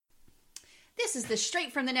This is the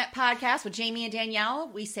Straight from the Net podcast with Jamie and Danielle.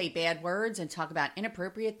 We say bad words and talk about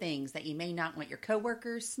inappropriate things that you may not want your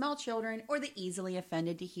coworkers, small children, or the easily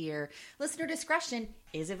offended to hear. Listener discretion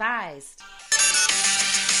is advised.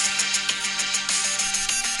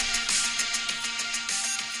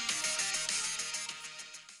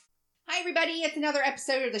 Hi, everybody. It's another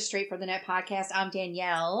episode of the Straight from the Net podcast. I'm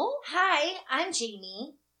Danielle. Hi, I'm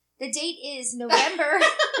Jamie. The date is November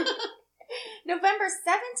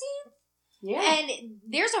 17th. Yeah. And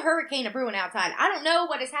there's a hurricane brewing outside. I don't know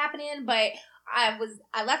what is happening, but I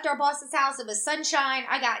left our boss's house. It was sunshine.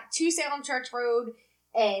 I got to Salem Church Road,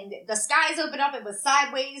 and the skies opened up. It was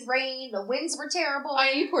sideways rain. The winds were terrible. Oh,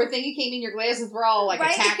 you poor thing. You came in, your glasses were all Right?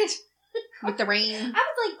 attacked with the rain. I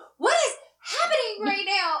was like, what is happening right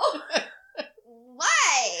now?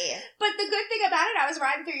 Why? But the good thing about it, I was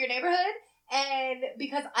riding through your neighborhood, and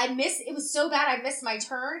because it was so bad, I missed my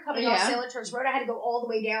turn coming off Salem Church Road. I had to go all the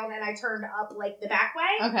way down, and I turned up, like, the back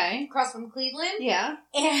way. Okay. Across from Cleveland. Yeah.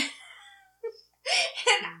 And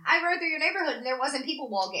I rode through your neighborhood, and there wasn't people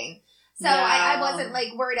walking. So No. I wasn't, like,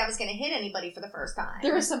 worried I was going to hit anybody for the first time.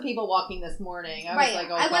 There were some people walking this morning. I was like,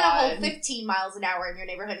 oh, I God. went a whole 15 miles an hour in your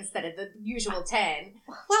neighborhood instead of the usual 10.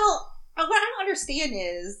 Well, what I don't understand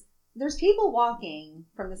is there's people walking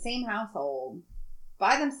from the same household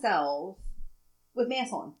by themselves with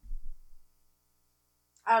masks on.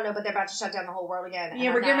 I don't know, but they're about to shut down the whole world again.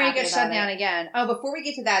 Yeah, we're getting ready to get shut down again. Oh, before we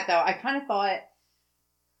get to that, though, I kind of thought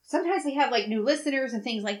sometimes we have, like, new listeners and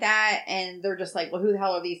things like that, and they're just like, well, who the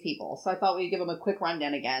hell are these people? So I thought we'd give them a quick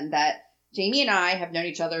rundown again that Jamie and I have known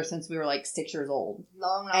each other since we were, like, 6 years old.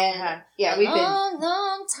 Long And, yeah, we've been...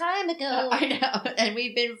 long time ago. I know. And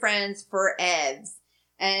we've been friends for evs.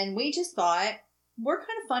 And we just thought, we're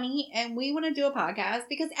kind of funny and we want to do a podcast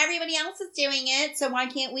because everybody else is doing it. So why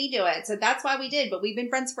can't we do it? So that's why we did. But we've been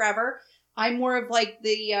friends forever. I'm more of like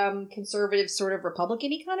the conservative sort of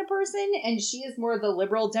Republican-y kind of person. And she is more of the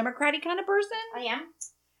liberal Democratic kind of person. I am.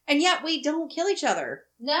 And yet we don't kill each other.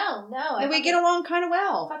 No. And we get along kind of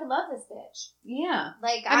well. I fucking love this bitch. Yeah.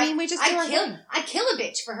 Like, I mean, we just do our thing. I kill a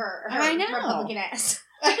bitch for her I know. Republican ass.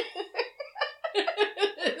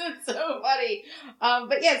 It's so funny.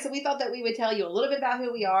 But yeah, so we thought that we would tell you a little bit about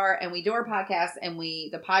who we are, and we do our podcast, and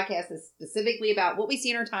the podcast is specifically about what we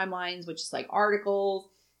see in our timelines, which is like articles,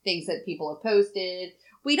 things that people have posted.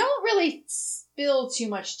 We don't really spill too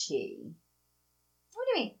much tea. What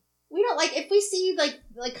do you mean? We don't, like, if we see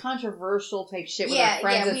like controversial type shit with our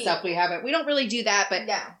friends and stuff, we don't really do that, but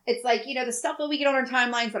no. It's like, you know, the stuff that we get on our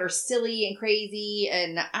timelines that are silly and crazy,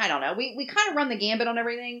 and I don't know, we kind of run the gambit on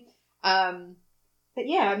everything. But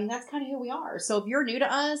yeah, I mean, that's kind of who we are. So if you're new to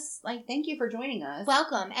us, like, thank you for joining us.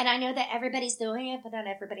 Welcome. And I know that everybody's doing it, but not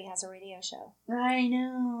everybody has a radio show. I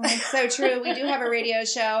know. It's so true. We do have a radio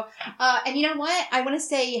show. And you know what? I want to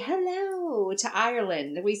say hello to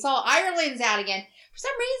Ireland. We saw Ireland's out again. For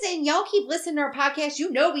some reason, y'all keep listening to our podcast.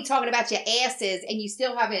 You know we talking about your asses, and you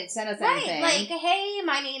still haven't sent us anything. Like, hey,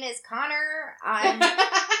 my name is Connor. I'm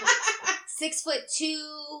 6'2",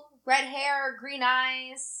 red hair, green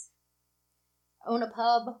eyes. Own a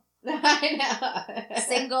pub. I know.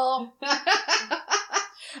 Single.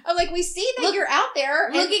 I'm like, we see that you're out there.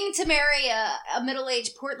 Looking to marry a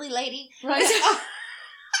middle-aged, portly lady. Right.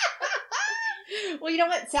 Well, you know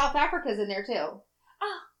what? South Africa's in there, too.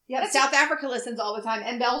 Oh. Yeah, South Africa listens all the time.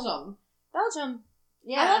 And Belgium.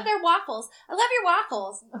 Yeah. I love their waffles. I love your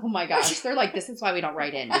waffles. Oh, my gosh. They're like, this is why we don't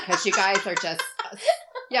write in. Because you guys are just...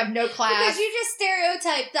 You have no class. Because you just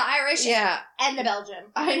stereotype the Irish and the Belgian.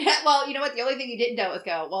 Well, you know what? The only thing you didn't know was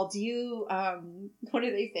go, well, do you, what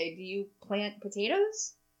do they say? Do you plant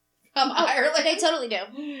potatoes from Ireland? They totally do.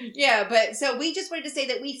 Yeah, but so we just wanted to say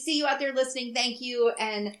that we see you out there listening. Thank you.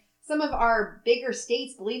 And some of our bigger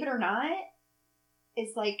states, believe it or not,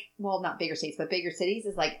 it's like, well, not bigger states, but bigger cities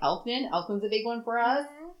is like Elkton. Elkton's a big one for us.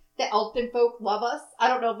 Mm-hmm. The Elkton folk love us. I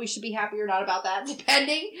don't know if we should be happy or not about that,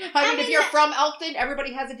 depending. I mean, if you're from Elkton,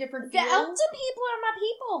 everybody has a different feel. The Elkton people are my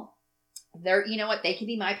people. They're, you know what? They can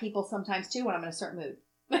be my people sometimes, too, when I'm in a certain mood.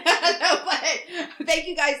 No, but thank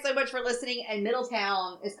you guys so much for listening. And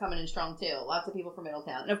Middletown is coming in strong, too. Lots of people from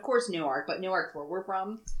Middletown. And, of course, Newark. But Newark's where we're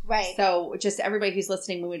from. Right. So, just everybody who's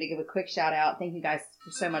listening, we want to give a quick shout out. Thank you guys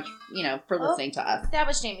so much, for listening to us. That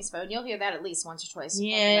was Jamie's phone. You'll hear that at least once or twice.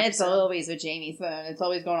 Yeah, it's always with Jamie's phone. It's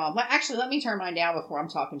always going on. Well, actually, let me turn mine down before I'm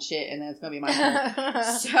talking shit, and then it's going to be my turn.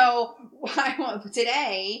 So,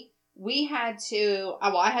 today, we had to,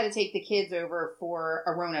 I had to take the kids over for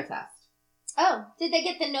a Rona test. Oh, did they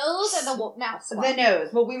get the nose or the mouth swab? The nose.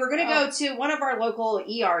 Well, we were going to go to one of our local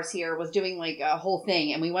ERs here was doing like a whole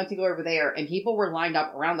thing, and we went to go over there, and people were lined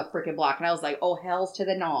up around the freaking block, and I was like, oh, hells to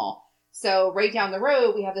the gnaw. So right down the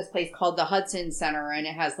road, we have this place called the Hudson Center, and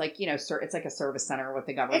it has like, it's like a service center with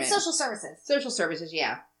the government. It's social services. Social services,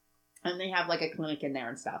 yeah. And they have like a clinic in there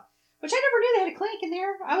and stuff. Which I never knew they had a clinic in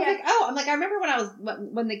there. I was like, I remember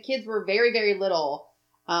when the kids were very, very little,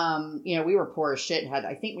 we were poor as shit and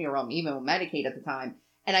I think we were on even Medicaid at the time.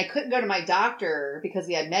 And I couldn't go to my doctor because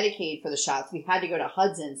we had Medicaid for the shots. We had to go to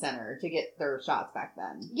Hudson Center to get their shots back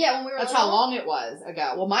then. Yeah, when we were That's little. how long it was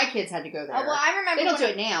ago. Well, my kids had to go there. Well, I remember they don't do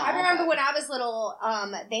it now. I remember when I was little,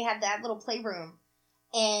 they had that little playroom,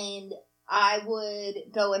 and I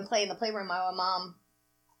would go and play in the playroom while my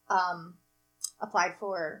mom applied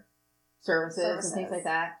for services and things like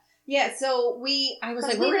that. Yeah, so I was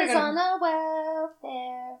like, we was on the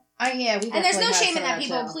welfare. And there's no shame in that,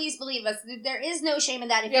 people. Please believe us. There is no shame in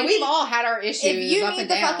that. We've all had our issues. If you need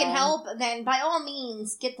the fucking help, then by all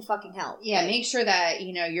means, get the fucking help. Yeah, make sure that,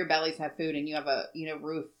 your bellies have food and you have a,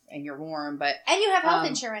 roof and you're warm. And you have health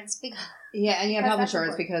insurance. Because and you have health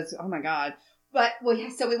insurance because, oh my God. But,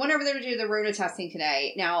 so we went over there to do the Rona testing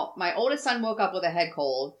today. Now, my oldest son woke up with a head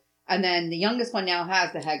cold, and then the youngest one now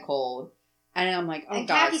has the head cold. And I'm like, oh, and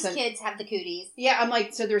God. Kathy's kids have the cooties. Yeah, I'm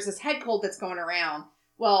like, so there's this head cold that's going around.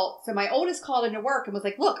 Well, so my oldest called into work and was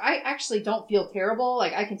like, look, I actually don't feel terrible.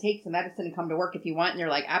 Like, I can take some medicine and come to work if you want. And they're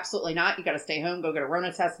like, absolutely not. You got to stay home, go get a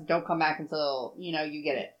Rona test, and don't come back until, you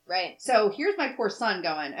get it. Right. So here's my poor son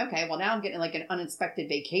going, okay, well, now I'm getting like an unexpected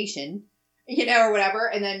vacation, or whatever.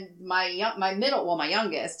 And then my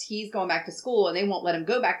youngest, he's going back to school and they won't let him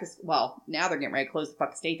go back to school. Well, now they're getting ready to close the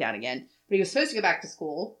fucking state down again. But he was supposed to go back to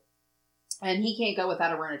school and he can't go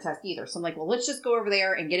without a Rona test either. So I'm like, well, let's just go over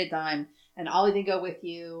there and get it done. And I'll even go with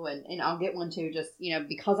you, and I'll get one too, just,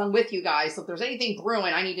 because I'm with you guys. So if there's anything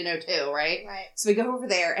brewing, I need to know too, right? Right. So we go over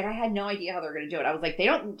there, and I had no idea how they were going to do it. I was like, they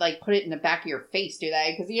don't, like, put it in the back of your face, do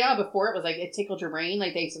they? Because, before it was like, it tickled your brain,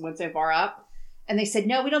 like, they went so far up. And they said,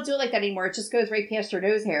 no, we don't do it like that anymore. It just goes right past your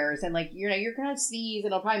nose hairs. And, like, you're going to sneeze,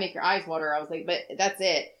 and it'll probably make your eyes water. I was like, but that's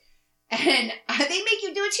it. And they make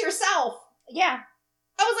you do it to yourself. Yeah.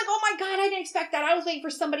 I was like, oh my God, I didn't expect that. I was waiting for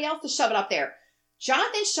somebody else to shove it up there.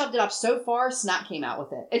 Jonathan shoved it up so far, snot came out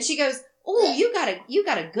with it. And she goes, oh, you got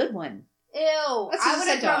a good one. Ew. I would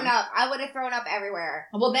have thrown up. I would have thrown up everywhere.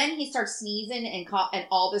 Well, then he starts sneezing and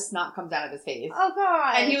all this snot comes out of his face. Oh,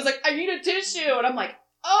 God. And he was like, I need a tissue. And I'm like,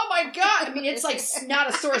 oh my God. I mean, it's like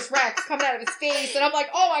Snotosaurus Rex coming out of his face. And I'm like,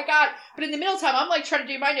 oh my God. But in the middle time, I'm like trying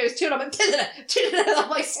to do my nose too. And I'm like, I'm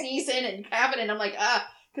like sneezing and coughing. And I'm like,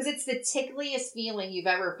 because it's the tickliest feeling you've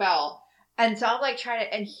ever felt. And so I'll like try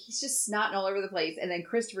to, and he's just snotting all over the place. And then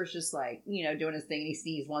Christopher's just like, doing his thing. And he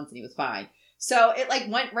sneezed once and he was fine. So it like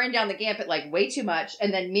ran down the gambit like way too much.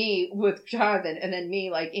 And then me with Jonathan, and then me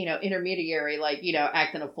like, intermediary, like,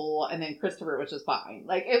 acting a fool. And then Christopher was just fine.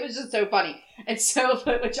 Like, it was just so funny. And so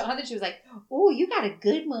with Jonathan, she was like, oh, you got a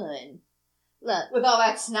good one. Look. With all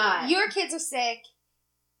that snot. Your kids are sick.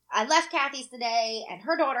 I left Kathy's today and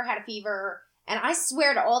her daughter had a fever. And I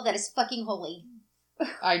swear to all that is fucking holy.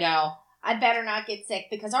 I know. I better not get sick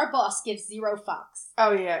because our boss gives zero fucks.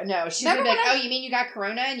 Oh, yeah. No. She's going to be like, oh, you mean you got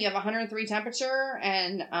corona and you have 103 temperature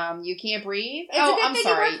and you can't breathe? It's a good thing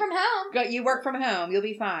you work from home. You work from home. You'll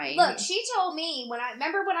be fine. Look, she told me when I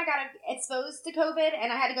got exposed to COVID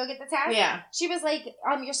and I had to go get the test. Yeah. She was like,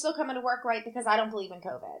 you're still coming to work, right? Because I don't believe in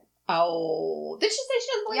COVID. Oh. Did she say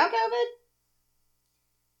she doesn't believe in COVID?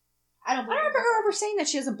 I don't remember her ever saying that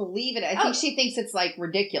she doesn't believe in it. I think she thinks it's like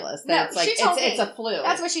ridiculous. That it's like it's a flu.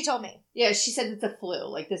 That's what she told me. Yeah, she said it's a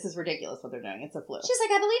flu. Like, this is ridiculous what they're doing. It's a flu. She's like,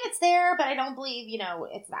 I believe it's there, but I don't believe,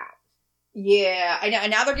 it's that. Yeah, I know. And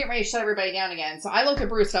now they're getting ready to shut everybody down again. So I looked at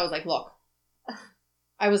Bruce and I was like, look.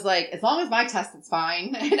 I was like, as long as my test is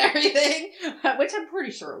fine and everything, which I'm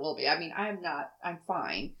pretty sure it will be. I mean, I'm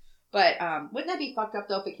fine. But wouldn't that be fucked up,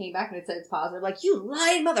 though, if it came back and it said it's positive? Like, you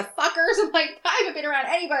lying motherfuckers. I'm like, I haven't been around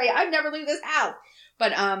anybody. I've never leave this house.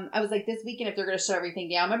 But I was like, this weekend, if they're going to shut everything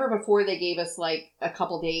down. Remember before they gave us, like, a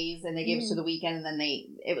couple days and they gave us to the weekend and then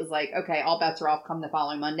it was like, okay, all bets are off come the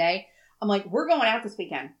following Monday. I'm like, we're going out this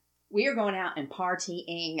weekend. We are going out and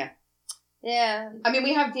partying. Yeah. I mean,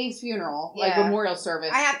 we have Dave's funeral, like memorial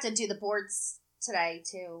service. I have to do the boards today,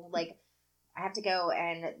 too. Like, I have to go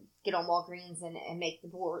and get on Walgreens and make the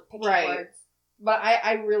picture boards. But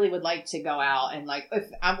I really would like to go out and like, if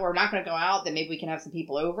we're not going to go out, then maybe we can have some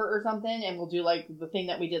people over or something and we'll do like the thing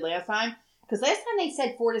that we did last time. Because last time they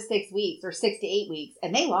said 4 to 6 weeks or 6 to 8 weeks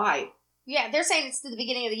and they lied. Yeah, they're saying it's to the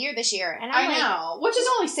beginning of the year this year. And I know. Which is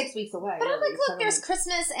only 6 weeks away. But I'm really, like, look, 7 there's weeks.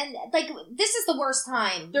 Christmas, and, like, this is the worst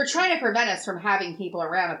time. They're trying to prevent us from having people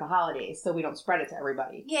around at the holidays so we don't spread it to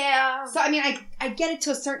everybody. Yeah. So, I mean, I get it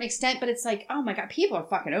to a certain extent, but it's like, oh my God, people are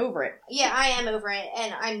fucking over it. Yeah, I am over it,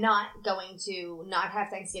 and I'm not going to not have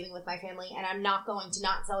Thanksgiving with my family, and I'm not going to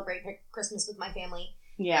not celebrate Christmas with my family.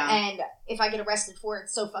 Yeah. And if I get arrested for it,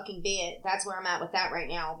 so fucking be it. That's where I'm at with that right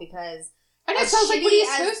now, because... I know, it sounds like, what are you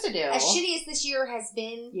supposed to do? As shitty as this year has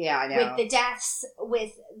been, yeah, I know. with the deaths,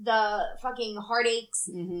 with the fucking heartaches,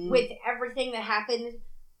 with everything that happened,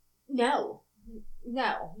 no,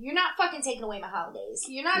 you're not fucking taking away my holidays.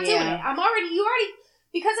 You're not doing it.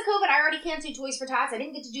 Because of COVID, I already can't do Toys for Tots. I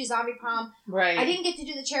didn't get to do Zombie Prom. Right. I didn't get to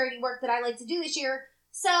do the charity work that I like to do this year.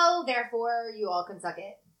 So, therefore, you all can suck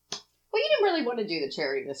it. Well, you didn't really want to do the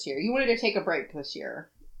charity this year. You wanted to take a break this year.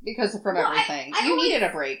 Because from everything. I you always needed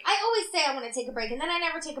a break. I always say I want to take a break, and then I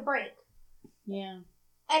never take a break. Yeah.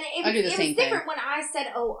 And it was same different thing. when I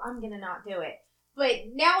said, oh, I'm going to not do it.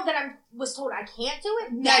 But now that I was told I can't do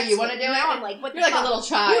it, now you want to do it? Now I'm like, what You're like a little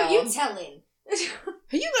child. Who are you telling?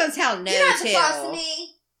 Who you going to tell no You're not to? the boss of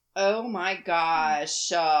me. Oh my gosh.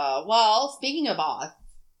 Well, speaking of boss.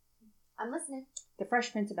 I'm listening. The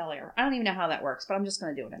Fresh Prince of Bel-Air. I don't even know how that works, but I'm just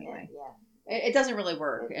going to do it anyway. Yeah. It doesn't really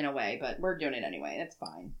work in a way, but we're doing it anyway. That's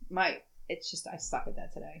fine. It's just, I suck at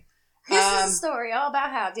that today. This is a story all about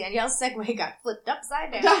how Danielle's Segway got flipped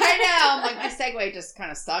upside down. I know. I'm like, my Segway just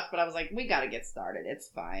kind of sucked, but I was like, we got to get started. It's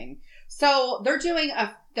fine. So they're doing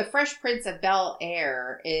the Fresh Prince of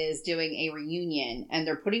Bel-Air is doing a reunion, and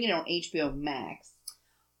they're putting it on HBO Max.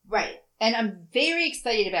 Right. And I'm very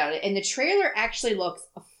excited about it. And the trailer actually looks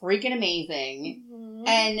freaking amazing. Mm-hmm.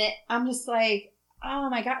 And I'm just like, oh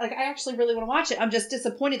my God. Like, I actually really want to watch it. I'm just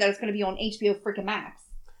disappointed that it's going to be on HBO freaking Max.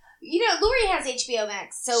 You know, Lori has HBO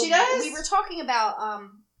Max. So she does? We were talking about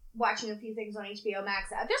watching a few things on HBO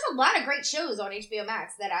Max. There's a lot of great shows on HBO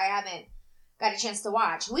Max that I haven't got a chance to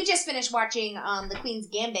watch. We just finished watching The Queen's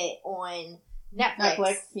Gambit on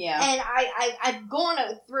Netflix. Yeah. And I've gone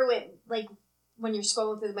through it, like, when you're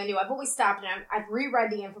scrolling through the menu. I've always stopped and I've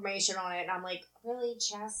reread the information on it, and I'm like, really,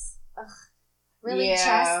 chess? Ugh. Really,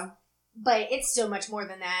 chess? But it's so much more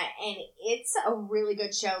than that, and it's a really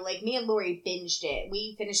good show. Like, me and Lori binged it.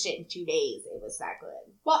 We finished it in 2 days. It was that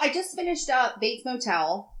good. Well, I just finished up Bates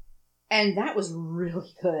Motel, and that was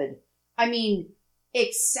really good. I mean,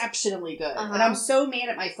 exceptionally good. Uh-huh. And I'm so mad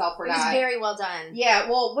at myself for It that. was very well done. Yeah,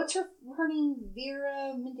 well, what's her name?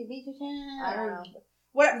 Vera? I don't know.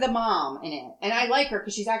 What, the mom in it. And I like her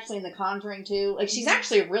because she's actually in The Conjuring too. Like, she's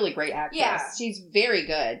actually a really great actress. Yeah. She's very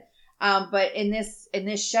good. But in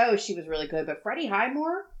this show, she was really good. But Freddie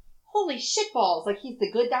Highmore, holy shitballs. Like, he's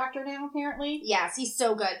the good doctor now, apparently. Yes, he's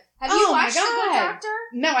so good. Have you watched The Good Doctor?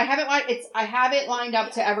 No, I haven't watched I have it lined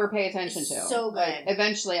up to ever pay attention to. So good. Like,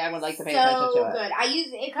 eventually, I would like to pay attention to it. So good.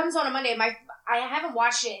 It comes on a Monday. I haven't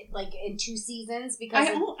watched it, like, in 2 seasons because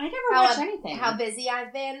I never watch anything. How busy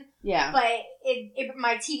I've been. Yeah. But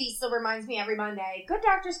my TV still reminds me every Monday, Good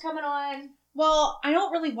Doctor's coming on. Well, I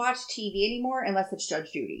don't really watch TV anymore unless it's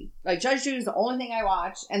Judge Judy. Like, Judge Judy is the only thing I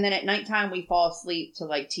watch, and then at nighttime we fall asleep to,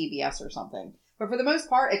 like, TBS or something. But for the most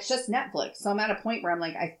part, it's just Netflix. So I'm at a point where I'm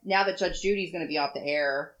like, now that Judge Judy's going to be off the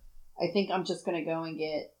air, I think I'm just going to go and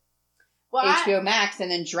get HBO Max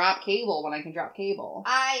and then drop cable when I can drop cable.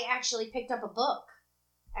 I actually picked up a book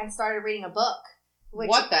and started reading a book.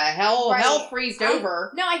 What the hell? Right, Hell freezed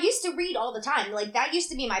over. No, I used to read all the time. Like, that used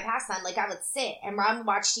to be my pastime. Like, I would sit and Ron would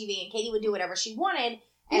watch TV and Katie would do whatever she wanted.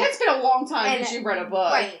 And it's been a long time since you've read a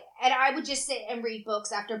book. Right. And I would just sit and read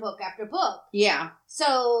books after book after book. Yeah.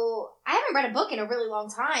 So, I haven't read a book in a really long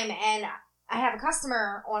time. And I have a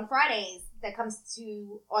customer on Fridays that comes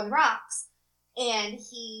to On the Rocks. And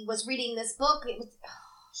he was reading this book. It was,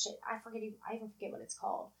 I even forget what it's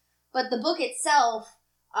called. But the book itself,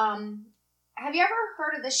 have you ever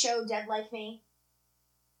heard of the show Dead Like Me?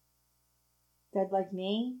 Dead Like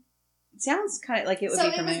Me? It sounds kind of like it would be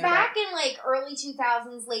familiar. So it was back in, like, early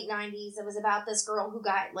 2000s, late 90s. It was about this girl who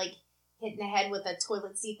got, like, hit in the head with a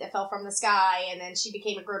toilet seat that fell from the sky, and then she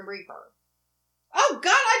became a Grim Reaper. Oh,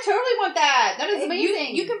 God, I totally want that. That is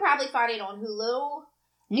amazing. You can probably find it on Hulu.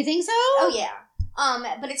 You think so? Oh, yeah.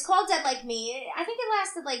 But it's called Dead Like Me. I think it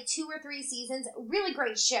lasted, like, 2 or 3 seasons. Really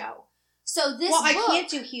great show. So this book... I can't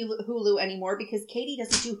do Hulu anymore because Katie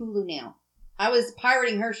doesn't do Hulu now. I was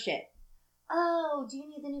pirating her shit. Oh, do you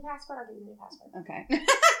need the new password? I'll give you the new password. Okay.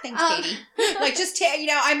 Thanks, Katie. Like, just,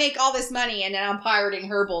 I make all this money and then I'm pirating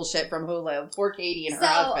her bullshit from Hulu. Poor Katie and her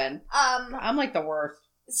husband. I'm like the worst.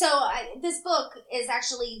 So this book is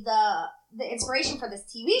actually the inspiration for this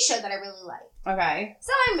TV show that I really like. Okay.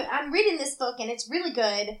 So I'm reading this book and it's really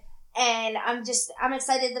good. And I'm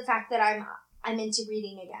excited the fact that I'm into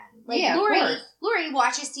reading again. Like, Yeah, Lori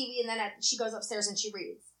watches TV and then she goes upstairs and she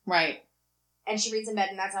reads. Right. And she reads in bed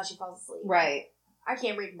and that's how she falls asleep. Right. I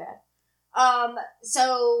can't read in bed.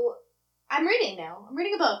 So I'm reading now. I'm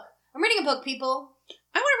reading a book. I'm reading a book, people.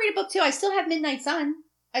 I want to read a book too. I still have Midnight Sun.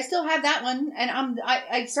 I still have that one, and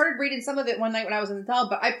I started reading some of it one night when I was in the tub,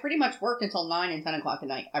 but I pretty much worked until 9 and 10 o'clock at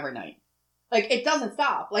night every night. Like, it doesn't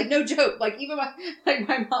stop. Like, no joke. Like, even my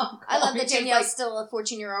mom. I love that Danielle's still a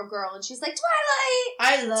 14-year-old girl, and she's like, Twilight!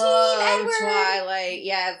 I love Teen Twilight.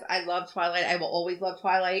 Yes, I love Twilight. I will always love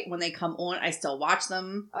Twilight. When they come on, I still watch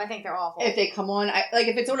them. Oh, I think they're awful. If they come on,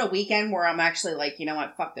 if it's on a weekend where I'm actually like, you know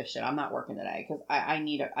what, fuck this shit. I'm not working today because I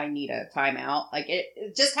need a timeout. Like,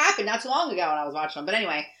 it just happened not too long ago when I was watching them. But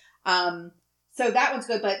anyway, so that one's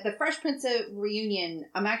good, but the Fresh Prince of Reunion,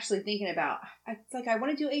 I'm actually thinking about. It's like I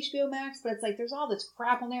want to do HBO Max, but it's like there's all this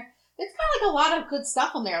crap on there. It's got like a lot of good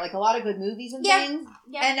stuff on there, like a lot of good movies and things.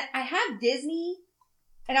 Yeah. And I have Disney,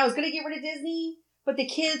 and I was going to get rid of Disney, but the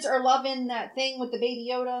kids are loving that thing with the Baby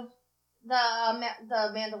Yoda. The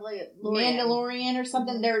Mandalorian or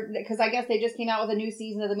something. Because I guess they just came out with a new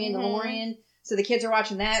season of the Mandalorian, so the kids are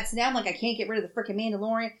watching that. So now I'm like, I can't get rid of the freaking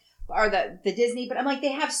Mandalorian. Or the Disney, but I'm like,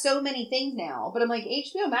 they have so many things now. But I'm like,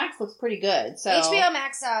 HBO Max looks pretty good. So HBO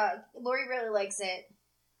Max, Lori really likes it.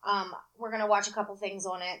 We're gonna watch a couple things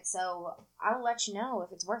on it, so I'll let you know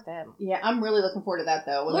if it's worth it. Yeah, I'm really looking forward to that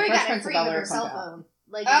though. When Lori got it free with her cell phone.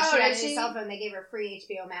 Like, she had a new cell phone, they gave her free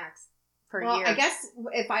HBO Max per year. I guess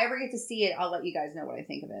if I ever get to see it, I'll let you guys know what I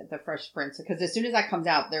think of it. The Fresh Prince, because as soon as that comes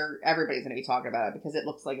out, everybody's gonna be talking about it because it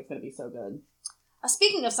looks like it's gonna be so good.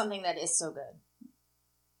 Speaking of something that is so good.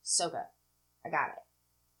 So good. I got it.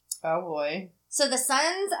 Oh, boy. So the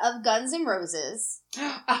sons of Guns N' Roses,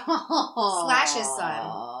 Slash's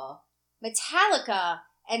son, Metallica,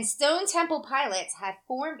 and Stone Temple Pilots have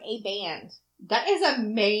formed a band. That is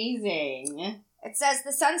amazing. It says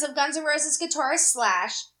the sons of Guns N' Roses guitarist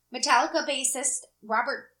Slash, Metallica bassist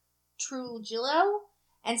Robert Trujillo,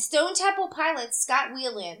 and Stone Temple Pilots Scott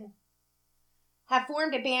Weiland have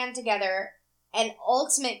formed a band together, and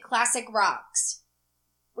Ultimate Classic Rocks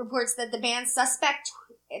reports that the band's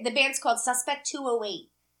called Suspect 208,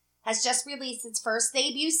 has just released its first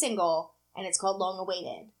debut single, and it's called Long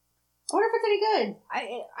Awaited. I wonder if it's any good.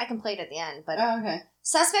 I can play it at the end, but okay.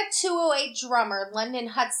 Suspect 208 drummer London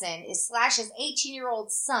Hudson is Slash's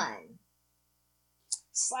 18-year-old son.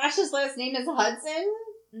 Slash's last name is Hudson?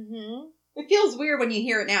 Mm-hmm. It feels weird when you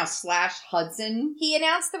hear it now, Slash Hudson. He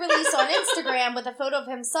announced the release on Instagram with a photo of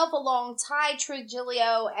himself along Ty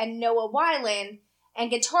Trujillo and Noah Weiland, and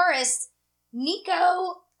guitarist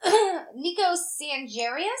Nico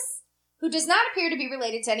Sangerius, who does not appear to be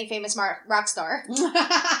related to any famous rock star.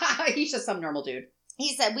 He's just some normal dude.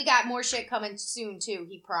 He said, "We got more shit coming soon, too,"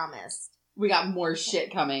 he promised. We got more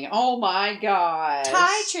shit coming. Oh, my God.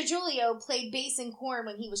 Ty Trujillo played bass in Korn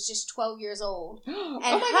when he was just 12 years old. And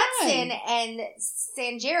Hudson and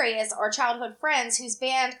Sangerius are childhood friends who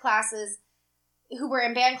were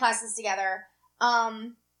in band classes together.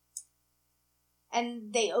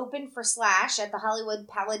 And they opened for Slash at the Hollywood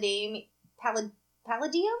Palladium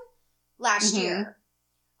last year.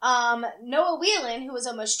 Noah Weiland, who was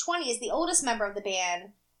almost 20, is the oldest member of the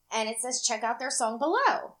band, and it says check out their song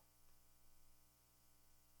below.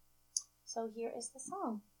 So here is the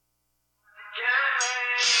song.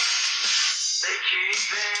 They keep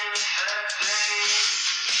infecting,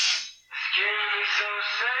 skin so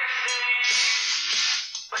sexy,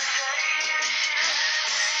 but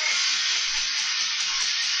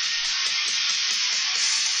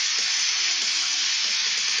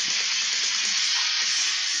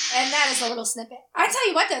and that is a little snippet. I tell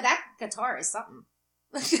you what, though, that guitar is something.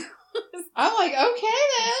 I'm like, okay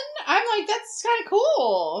then. I'm like, that's kind of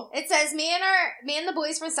cool. It says, me and the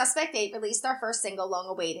boys from Suspect 8 released our first single, Long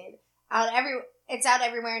Awaited. It's out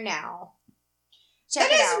everywhere now. Check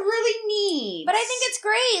it out. That is really neat. But I think it's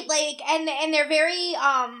great. Like, and they're very,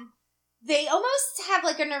 they almost have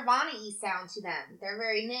like a Nirvana-y sound to them. They're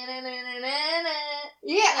very na-na-na-na-na-na.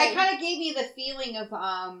 Yeah, it kind of gave me the feeling of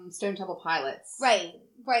Stone Temple Pilots. Right.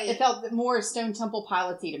 It felt more Stone Temple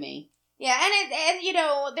Pilots-y to me. Yeah, and you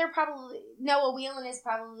know, they're probably, Noah Weiland is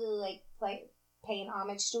probably like paying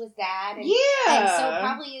homage to his dad. And, and so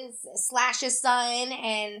probably is Slash's son,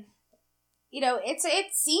 and you know, it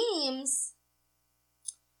seems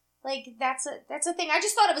like that's a thing. I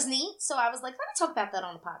just thought it was neat, so I was like, let me talk about that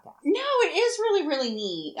on the podcast. No, it is really, really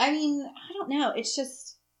neat. I mean, I don't know. It's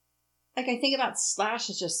just, like, I think about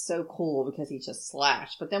Slash is just so cool because he's just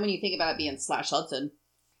Slash. But then when you think about it being Slash Hudson,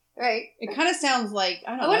 right? It kind of sounds like, I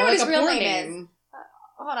don't know, wonder like what his a real porn name name.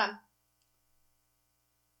 Hold on.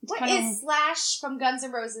 What is Slash from Guns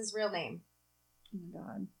N' Roses' real name? Oh my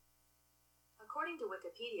god. According to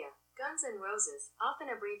Wikipedia, Guns N' Roses, often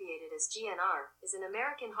abbreviated as GNR, is an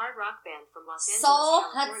American hard rock band from Los Angeles, Saul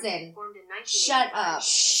California, Hudson. formed in 1985. Shut up.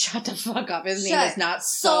 Shut the fuck up. His Shut. name is not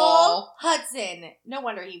Saul Hudson. No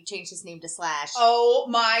wonder he changed his name to Slash. Oh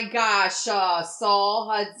my gosh, Saul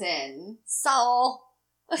Hudson. Saul.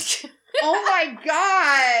 Oh my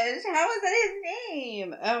gosh. How is that his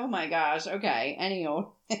name? Oh my gosh. Okay.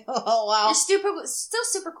 Anywho. Oh, well. You're still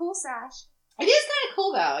super cool, Slash. It is kind of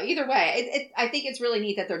cool though. Either way, I think it's really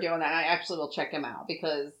neat that they're doing that. I actually will check him out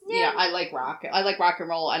because I like rock. I like rock and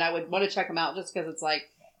roll, and I would want to check him out just because it's like,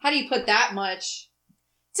 how do you put that much?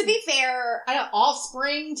 To be fair,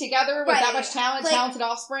 offspring together with that much talent, like, talented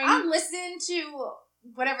offspring. I'm listening to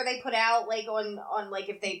whatever they put out, like on like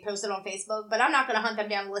if they post it on Facebook, but I'm not going to hunt them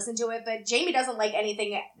down and listen to it. But Jamie doesn't like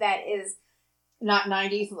anything that is not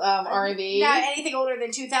 90s R&B, not anything older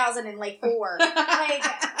than 2004. Like.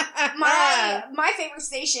 My favorite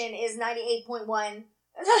station is 98.1. What is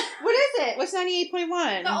it? What's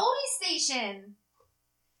 98.1? The oldie station.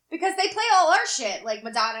 Because they play all our shit, like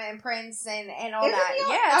Madonna and Prince and all that.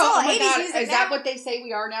 Yeah, it's all 80s music. Is that what they say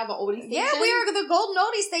we are now, the oldie station? Yeah, we are the golden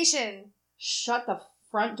oldie station. Shut the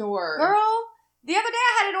front door. Girl, the other day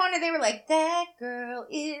I had it on and they were like, that girl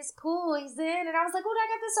is poison. And I was like, oh, I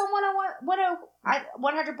got this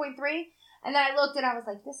on 100.3. And then I looked and I was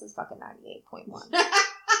like, this is fucking 98.1.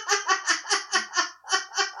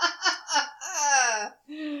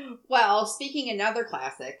 Well, speaking another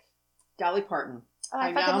classic, Dolly Parton. Oh,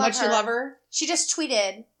 I know how much you love her. She just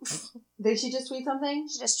tweeted. Did she just tweet something?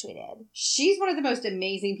 She just tweeted. She's one of the most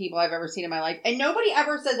amazing people I've ever seen in my life. And nobody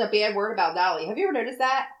ever says a bad word about Dolly. Have you ever noticed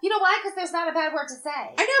that? You know why? Because there's not a bad word to say.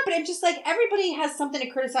 I know, but I'm just like, everybody has something to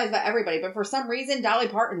criticize about everybody. But for some reason, Dolly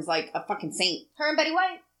Parton's like a fucking saint. Her and Betty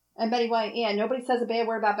White. And Betty White. Yeah, nobody says a bad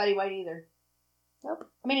word about Betty White either. Nope.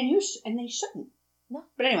 I mean, and they shouldn't. No.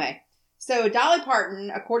 But anyway. So, Dolly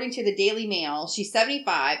Parton, according to the Daily Mail, she's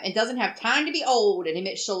 75 and doesn't have time to be old and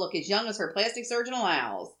admits she'll look as young as her plastic surgeon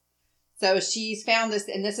allows. So, she's found this,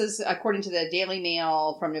 and this is according to the Daily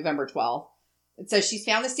Mail from November 12th. It says she's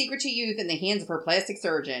found the secret to youth in the hands of her plastic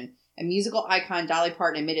surgeon. And musical icon Dolly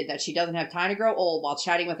Parton admitted that she doesn't have time to grow old while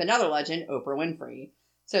chatting with another legend, Oprah Winfrey.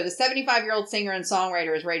 So, the 75-year-old singer and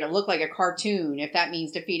songwriter is ready to look like a cartoon if that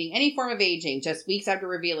means defeating any form of aging just weeks after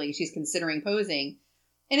revealing she's considering posing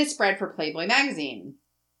in a spread for Playboy magazine.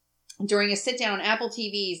 During a sit-down on Apple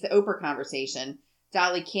TV's The Oprah Conversation,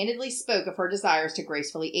 Dolly candidly spoke of her desires to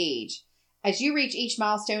gracefully age. As you reach each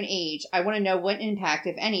milestone age, I want to know what impact,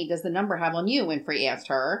 if any, does the number have on you, Winfrey asked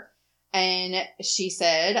her. And she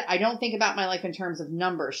said, I don't think about my life in terms of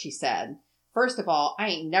numbers, she said. First of all, I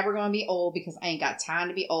ain't never going to be old because I ain't got time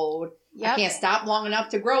to be old. Yep. I can't stop long enough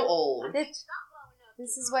to grow old. This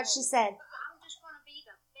is what she said.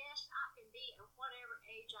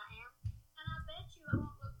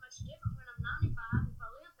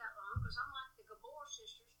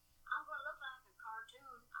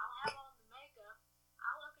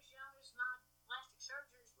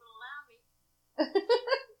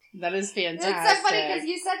 That is fantastic. It's so funny because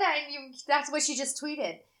you said that and that's what she just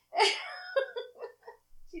tweeted.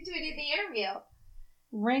 She tweeted the interview.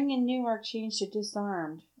 Ring in Newark changed to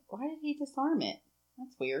disarmed. Why did he disarm it?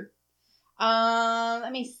 That's weird.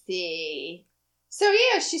 Let me see. So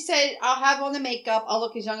yeah, she said, I'll have on the makeup. I'll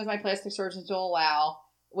look as young as my plastic surgeons will allow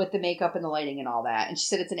with the makeup and the lighting and all that. And she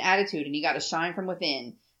said it's an attitude and you got to shine from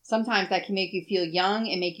within. Sometimes that can make you feel young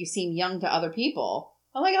and make you seem young to other people.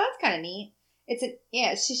 I'm like, oh, that's kind of neat.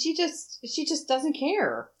 She just doesn't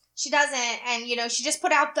care. She doesn't, and she just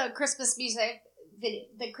put out the Christmas music,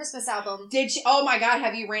 the Christmas album. Did she? Oh my God,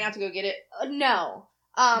 have you ran out to go get it? No.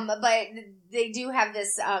 But they do have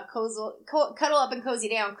this cuddle up and cozy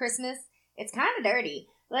down Christmas. It's kind of dirty.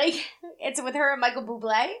 Like, it's with her and Michael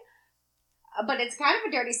Bublé, but it's kind of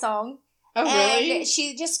a dirty song. Oh, really? And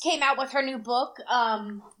she just came out with her new book.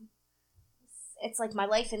 It's like My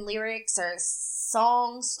Life in Lyrics or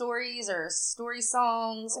Song Stories or Story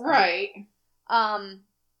Songs. Right.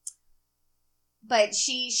 But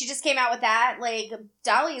she just came out with that. Like,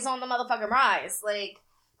 Dolly is on the motherfucking rise. Like,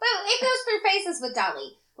 but it goes through phases with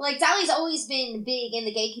Dolly. Like, Dolly's always been big in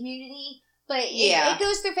the gay community. But it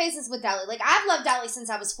goes through phases with Dolly. Like, I've loved Dolly since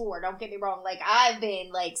I was 4. Don't get me wrong. Like, I've been,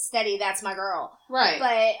 like, steady. That's my girl. Right.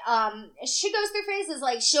 But she goes through phases.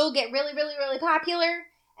 Like, she'll get really, really, really popular.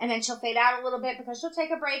 And then she'll fade out a little bit because she'll take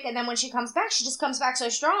a break. And then when she comes back, she just comes back so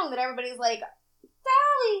strong that everybody's like,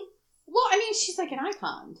 Dolly. Well, I mean, she's like an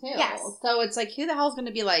icon, too. Yes. So it's like, who the hell's going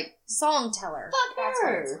to be like... Song Teller. Fuck her. That's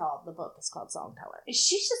what it's called. The book is called Song Teller.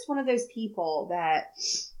 She's just one of those people that...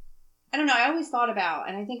 I don't know. I always thought about,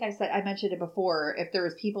 and I think I mentioned it before, if there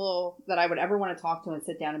was people that I would ever want to talk to and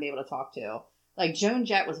sit down and be able to talk to. Like Joan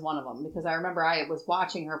Jett was one of them, because I remember I was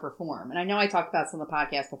watching her perform. And I know I talked about this on the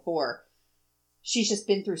podcast before. She's just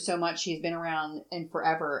been through so much. She's been around and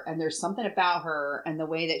forever. And there's something about her and the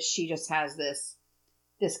way that she just has this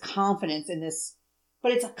confidence in this,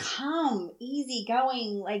 but it's a calm, easy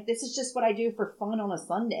going, like, this is just what I do for fun on a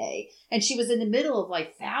Sunday. And she was in the middle of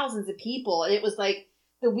like thousands of people. And it was like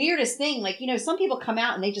the weirdest thing. Like, some people come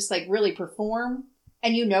out and they just like really perform,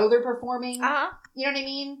 and they're performing. Uh-huh. You know what I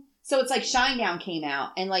mean? So it's like Shinedown came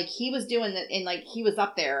out, and like he was doing that, and like he was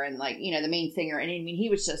up there, and like, the main singer, and I mean, he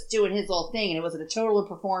was just doing his little thing, and it wasn't a total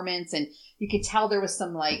performance, and you could tell there was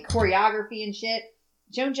some like choreography and shit.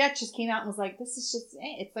 Joan Jett just came out and was like, this is just,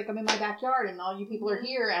 it's like I'm in my backyard, and all you people are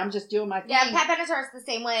here, and I'm just doing my thing. Yeah, Pat Benatar's the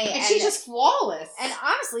same way. And she's just flawless. And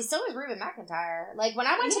honestly, so is Reba McEntire. Like, when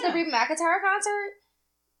I went to the Reba McEntire concert,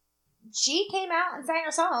 she came out and sang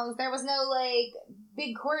her songs. There was no, like,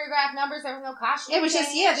 big choreographed numbers. There was no costume. It was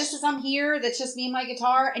just, this is, I'm here. That's just me and my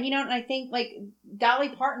guitar. And, and I think, like, Dolly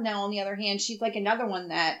Parton, though, on the other hand, she's, like, another one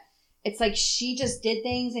that it's like she just did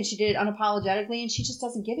things, and she did it unapologetically, and she just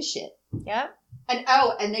doesn't give a shit. Yep.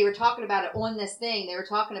 And they were talking about it on this thing. They were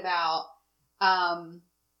talking about, her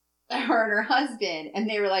and her husband, and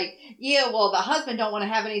they were like, yeah, well, the husband don't want to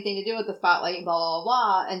have anything to do with the spotlight, and blah, blah,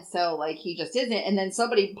 blah, and so, like, he just isn't. And then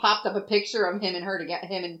somebody popped up a picture of him and her,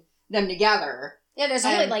 him and them together. Yeah, there's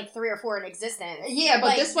only, like, 3 or 4 in existence. Yeah, but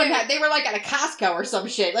like, this one, they were, like, at a Costco or some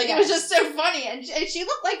shit. Like, It was just so funny, and she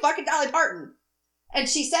looked like fucking Dolly Parton. And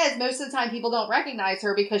she says most of the time people don't recognize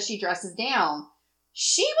her because she dresses down.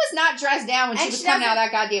 She was not dressed down when she was coming out of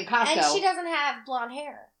that goddamn Costco. And she doesn't have blonde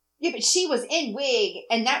hair. Yeah, but she was in wig,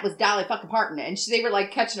 and that was Dolly fucking Parton. And they were,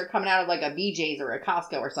 like, catching her coming out of, like, a BJ's or a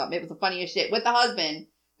Costco or something. It was the funniest shit. With the husband,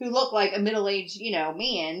 who looked like a middle-aged,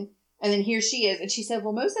 man. And then here she is. And she said,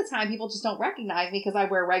 well, most of the time people just don't recognize me because I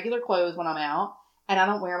wear regular clothes when I'm out, and I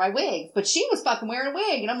don't wear my wigs. But she was fucking wearing a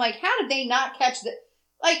wig. And I'm like, how did they not catch the...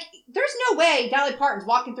 Like, there's no way Dolly Parton's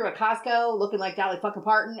walking through a Costco looking like Dolly fucking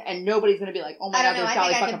Parton, and nobody's going to be like, oh my God, there's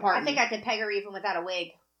Dolly fucking Parton. I think I could peg her even without a wig.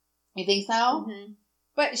 You think so? Mm-hmm.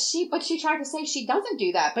 But she tried to say she doesn't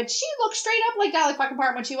do that. But she looked straight up like Dolly fucking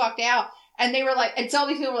Parton when she walked out. And they were like, and so all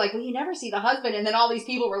these people were like, well, you never see the husband. And then all these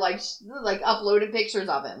people were like uploading pictures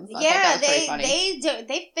of him. So yeah,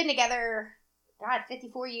 they've been together, God,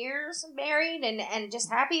 54 years married and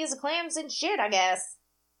just happy as a clams and shit, I guess.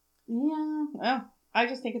 Yeah, well, I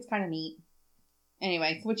just think it's kind of neat.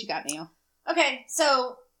 Anyway, so what you got, Neil? Okay,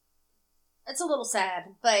 so it's a little sad,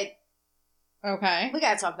 but okay, we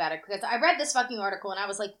gotta talk about it because I read this fucking article and I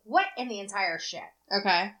was like, what in the entire shit?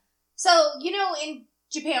 Okay. So, in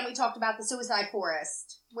Japan we talked about the suicide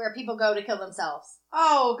forest where people go to kill themselves.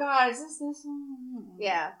 Oh, God, is this one?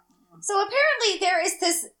 Yeah. So apparently there is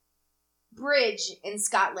this bridge in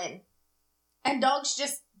Scotland and dogs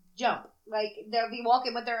just jump. Like, they'll be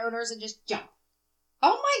walking with their owners and just jump.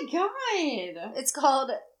 Oh my God. It's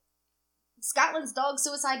called Scotland's Dog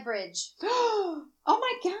Suicide Bridge. Oh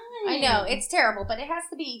my God. I know, it's terrible, but it has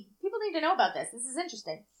to be, people need to know about this. This is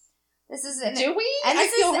interesting. This is Do we? And I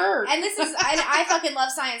feel hurt. And this is I fucking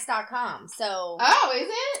love science.com. So oh, is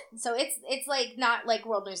it? So it's like not like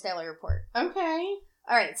World News Daily Report. Okay.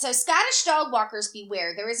 All right. So Scottish dog walkers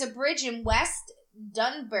beware. There is a bridge in West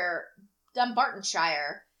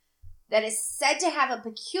Dunbartonshire that is said to have a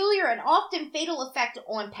peculiar and often fatal effect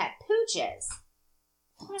on pet pooches.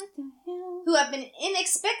 What the hell? Who have been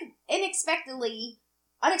unexpectedly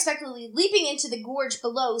leaping into the gorge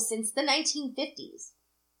below since the 1950s.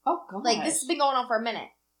 Oh, God. Like, this has been going on for a minute.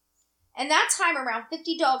 And that time, around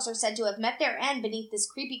 50 dogs are said to have met their end beneath this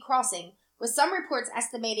creepy crossing, with some reports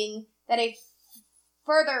estimating that a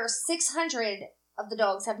further 600 of the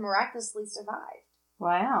dogs have miraculously survived.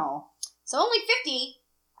 Wow. So only 50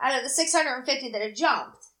 out of the 650 that have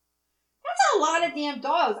jumped. That's a lot of damn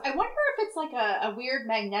dogs. I wonder if it's like a weird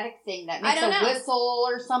magnetic thing that makes a whistle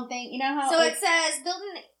or something. You know how... So it says, built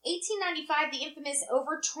in 1895, the infamous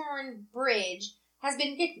overturned bridge has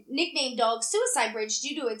been nicknamed Dog Suicide Bridge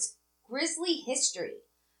due to its grisly history.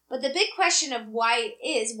 But the big question of why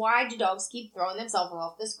do dogs keep throwing themselves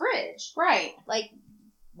off this bridge? Right. Like,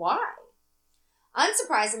 why?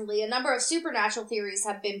 Unsurprisingly, a number of supernatural theories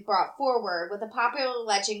have been brought forward, with a popular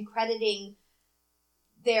legend crediting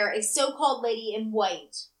a so-called lady in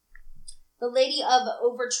white, the Lady of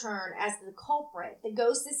Overturn, as the culprit. The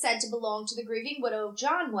ghost is said to belong to the grieving widow of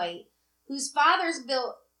John White, whose father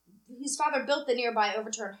built the nearby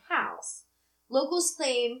overturned house. Locals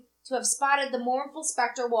claim to have spotted the mournful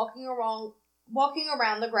specter walking around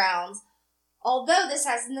the grounds, although this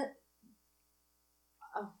has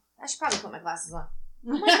I should probably put my glasses on.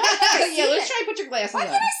 Yeah, let's try to put your glasses on. Why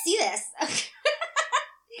can't I see this?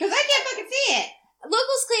 Because I can't fucking see it.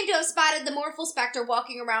 Locals claim to have spotted the Morphle specter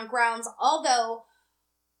walking around grounds, although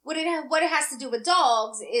what it has to do with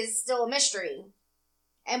dogs is still a mystery.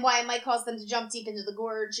 And why it might cause them to jump deep into the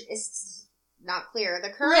gorge is not clear. The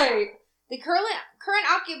current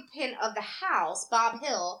occupant of the house, Bob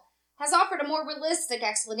Hill, has offered a more realistic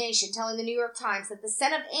explanation, telling the New York Times that the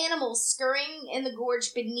scent of animals scurrying in the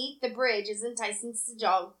gorge beneath the bridge is enticing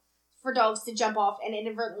for dogs to jump off and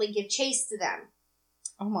inadvertently give chase to them.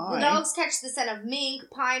 Oh my. The dogs catch the scent of mink,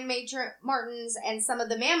 pine martens, and some of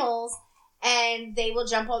the mammals, and they will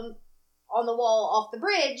jump on the wall off the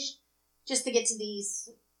bridge just to get to these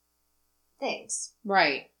things.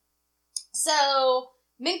 Right. So,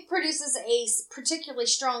 mink produces a particularly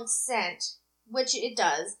strong scent, which it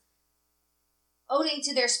does, owing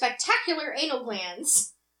to their spectacular anal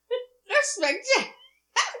glands. They're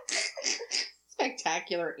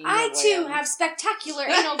spectacular anal I, glands. too, have spectacular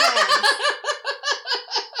anal glands.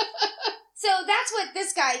 So that's what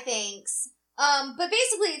this guy thinks. But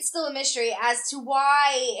basically it's still a mystery as to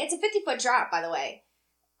why, it's a 50-foot drop, by the way,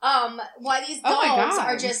 why these dogs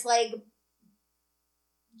are just, like,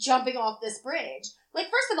 jumping off this bridge. Like,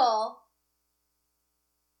 first of all,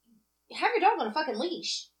 have your dog on a fucking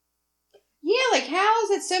leash. Yeah, like, how is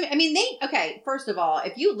it so... I mean, first of all,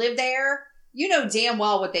 if you live there, you know damn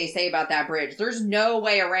well what they say about that bridge. There's no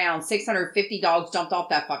way around 650 dogs jumped off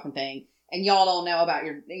that fucking thing. And y'all don't know about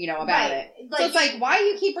it. Like, so it's like, why do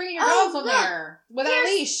you keep bringing your dogs on there without a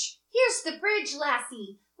leash? Here's the bridge,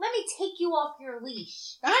 lassie. Let me take you off your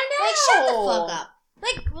leash. I know. Like, shut the fuck up.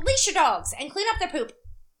 Like, release your dogs and clean up their poop.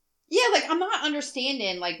 Yeah, like, I'm not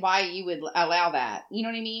understanding, like, why you would allow that. You know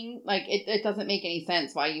what I mean? Like, it doesn't make any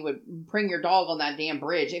sense why you would bring your dog on that damn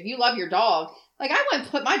bridge. If you love your dog, like, I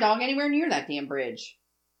wouldn't put my dog anywhere near that damn bridge.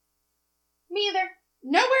 Me either.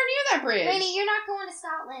 Nowhere near that bridge. Lainey, you're not going to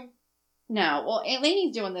Scotland. No, well, Aunt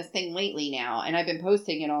Lainey's doing this thing lately now, and I've been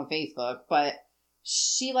posting it on Facebook, but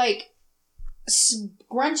she, like,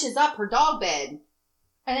 scrunches up her dog bed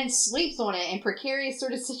and then sleeps on it in precarious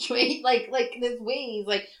sort of situation, like this ways.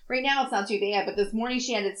 Like, right now it's not too bad, but this morning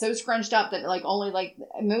she had it so scrunched up that, like, only, like,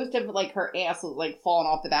 most of, like, her ass was, like, falling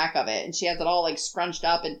off the back of it, and she has it all, like, scrunched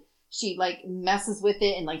up, and she, like, messes with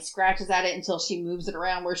it and, like, scratches at it until she moves it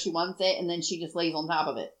around where she wants it, and then she just lays on top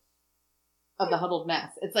of it. Of the huddled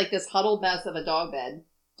mess. It's like this huddled mess of a dog bed,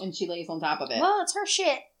 and she lays on top of it. Well, it's her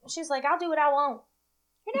shit. She's like, I'll do what I want.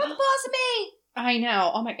 You're not the boss of me. I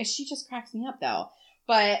know. Oh my, she just cracks me up though.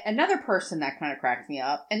 But another person that kind of cracks me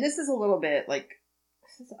up, and this is a little bit like,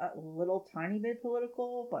 this is a little tiny bit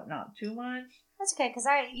political, but not too much. That's okay, because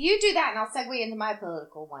you do that, and I'll segue into my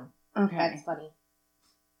political one. Okay. That's funny.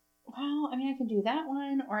 Well, I mean, I can do that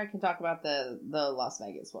one, or I can talk about the Las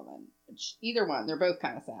Vegas woman. Which, either one, they're both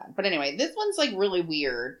kind of sad. But anyway, this one's, like, really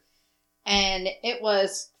weird. And it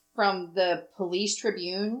was from the Police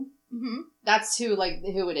Tribune. Mm-hmm. That's who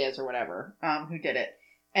it is, or whatever, who did it.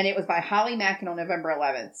 And it was by Holly Mackin on November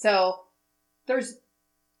 11th. So,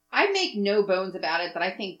 I make no bones about it that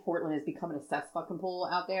I think Portland is becoming a cess fucking pool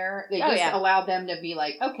out there. They allowed them to be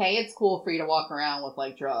like, okay, it's cool for you to walk around with,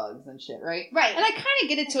 like, drugs and shit, right? Right. And I kind of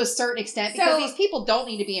get it to a certain extent because these people don't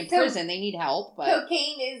need to be in prison. They need help. But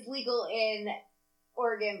cocaine is legal in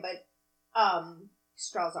Oregon, but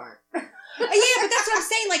straws aren't. Yeah, but that's what I'm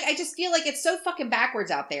saying. Like, I just feel like it's so fucking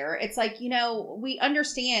backwards out there. It's like, we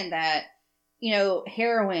understand that,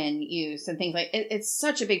 heroin use and things like it's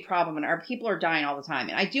such a big problem, and our people are dying all the time.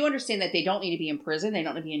 And I do understand that they don't need to be in prison; they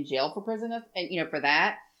don't need to be in jail for prison, and for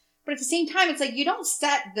that. But at the same time, it's like you don't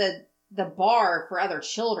set the bar for other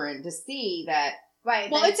children to see that.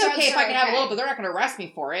 Right. Well, it's okay if I can have a little, but they're not going to arrest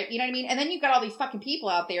me for it. You know what I mean? And then you've got all these fucking people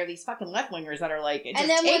out there, these fucking left wingers that are like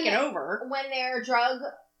just taking over when their drug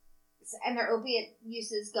and their opiate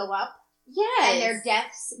uses go up. Yes. And their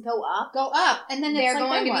deaths go up. And then they're it's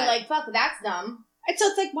going to be like, fuck, that's dumb. And so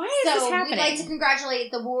it's like, why is this happening? We'd like to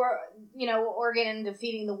congratulate the war, Oregon in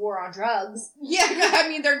defeating the war on drugs. Yeah, I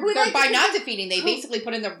mean, they're by not defeating, they basically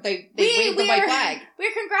put in they waved the white flag.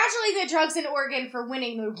 We're congratulating the drugs in Oregon for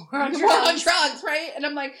winning the war on drugs, right? And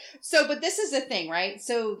I'm like, but this is the thing, right?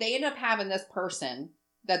 So they end up having this person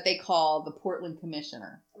that they call the Portland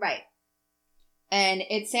Commissioner. Right. And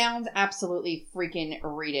it sounds absolutely freaking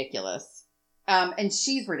ridiculous. And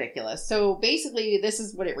she's ridiculous. So basically, this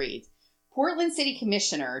is what it reads. Portland City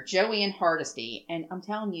Commissioner Joanne Hardesty, and I'm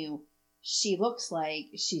telling you, she looks like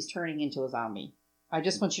she's turning into a zombie. I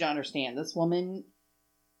just want you to understand, this woman,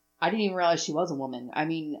 I didn't even realize she was a woman. I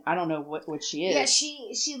mean, I don't know what she is. Yeah,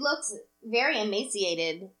 she looks very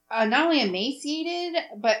emaciated. Not only emaciated,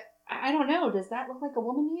 but I don't know. Does that look like a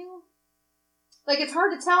woman to you? Like, it's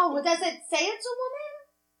hard to tell. Does it say it's a woman?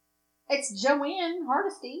 It's Joanne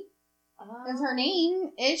Hardesty. Is her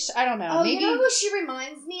name-ish? I don't know. Oh, Maybe. you know who she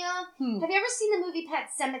reminds me of? Hmm. Have you ever seen the movie Pet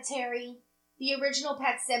Sematary? The original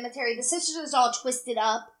Pet Sematary. The sister's all twisted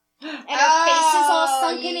up. And her face is all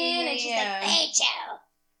sunken in. And she's like, Rachel.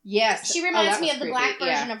 Yes. She reminds me of the creepy. black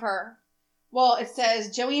version of her. Well, it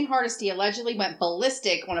says Joanne Hardesty allegedly went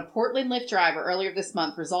ballistic on a Portland Lyft driver earlier this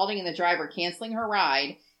month, resulting in the driver canceling her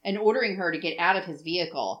ride and ordering her to get out of his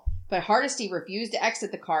vehicle. But Hardesty refused to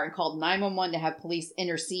exit the car and called 911 to have police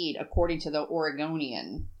intercede, according to the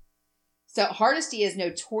Oregonian. So Hardesty is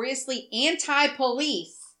notoriously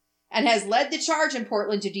anti-police and has led the charge in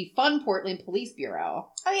Portland to defund Portland Police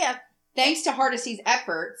Bureau. Oh, yeah. Thanks to Hardesty's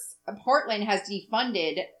efforts, Portland has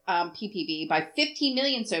defunded PPB by $15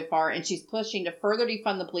 million so far, and she's pushing to further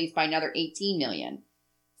defund the police by another $18 million.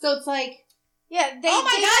 So it's like, yeah, oh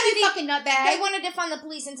my God, you fucking nutbag. They want to defund the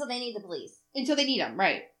police until they need the police. Until they need them,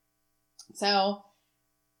 right. So,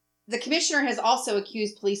 the commissioner has also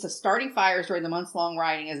accused police of starting fires during the months-long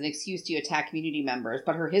rioting as an excuse to attack community members,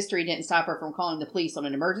 but her history didn't stop her from calling the police on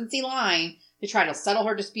an emergency line to try to settle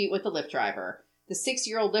her dispute with the Lyft driver. The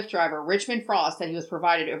 6-year-old Lyft driver, Richmond Frost, said he was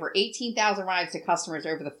provided over 18,000 rides to customers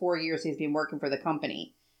over the 4 years he's been working for the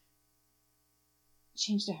company.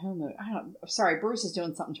 Change to home mode. Sorry, Bruce is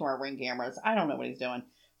doing something to our Ring cameras. I don't know what he's doing.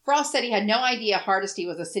 Frost said he had no idea Hardesty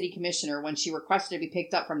was a city commissioner when she requested to be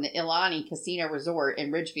picked up from the Ilani Casino Resort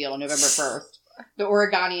in Ridgefield on November 1st. The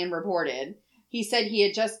Oregonian reported. He said he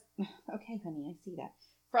had just... Okay, honey, I see that.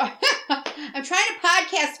 I'm trying to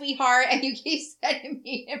podcast, sweetheart, and you keep sending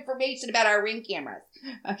me information about our Ring cameras.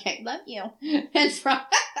 Okay, love you. And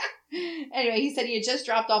anyway, he said he had just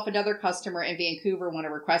dropped off another customer in Vancouver when a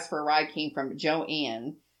request for a ride came from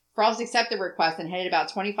Joanne. Frost accepted the request and headed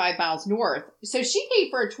about 25 miles north. So she paid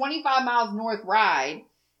for a 25 miles north ride.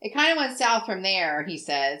 It kind of went south from there, he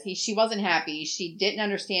says. She wasn't happy. She didn't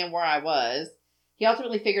understand where I was. He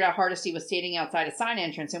ultimately figured out Hardesty was standing outside a sign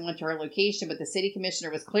entrance and went to her location, but the city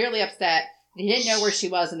commissioner was clearly upset that he didn't know where she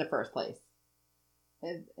was in the first place.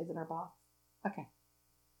 Is it our boss? Okay.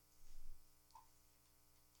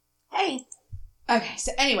 Hey. Okay,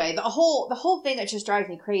 so anyway, the whole thing that just drives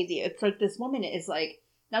me crazy. It's like this woman is like,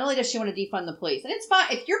 not only does she want to defund the police, and it's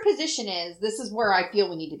fine, if your position is, this is where I feel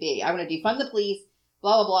we need to be. I want to defund the police,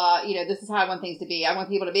 blah, blah, blah. You know, this is how I want things to be. I want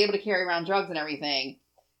people to be able to carry around drugs and everything.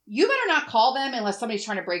 You better not call them unless somebody's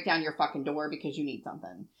trying to break down your fucking door because you need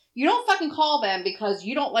something. You don't fucking call them because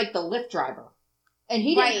you don't like the Lyft driver. And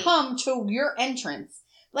he didn't come to your entrance.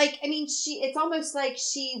 Like, I mean, it's almost like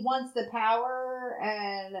she wants the power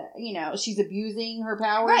and, you know, she's abusing her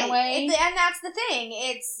power in a way. And that's the thing.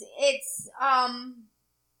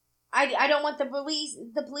 I don't want the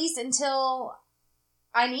police until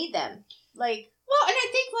I need them. Like, well, and I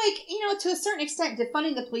think, like, you know, to a certain extent,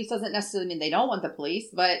 defunding the police doesn't necessarily mean they don't want the police,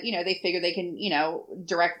 but, you know, they figure they can, you know,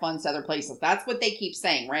 direct funds to other places. That's what they keep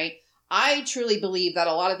saying, right? I truly believe that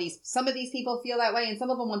some of these people feel that way, and some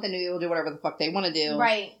of them want them to be able to do whatever the fuck they want to do.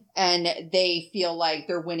 Right. And they feel like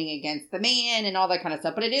they're winning against the man and all that kind of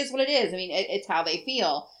stuff. But it is what it is. I mean, it's how they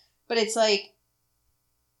feel. But it's like,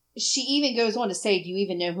 she even goes on to say, do you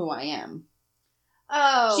even know who I am?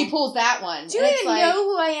 Oh. She pulls that one. Do you even know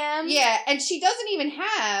who I am? Yeah, and she's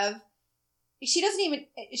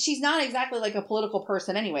not exactly like a political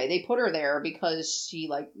person anyway. They put her there because she,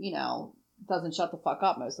 like, you know, doesn't shut the fuck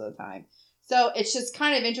up most of the time. So it's just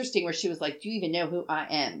kind of interesting where she was like, do you even know who I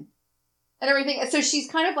am? And everything. So she's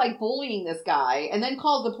kind of like bullying this guy and then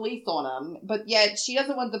calls the police on him, but yet she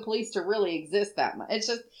doesn't want the police to really exist that much. It's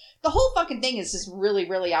just, the whole fucking thing is just really,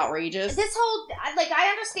 really outrageous. This whole, like, I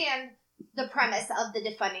understand the premise of the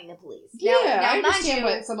defunding the police. Now, I understand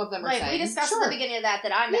what some of them are saying. We discussed at the beginning of that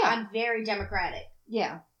I'm very democratic.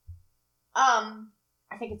 Yeah.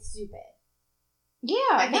 I think it's stupid. Yeah,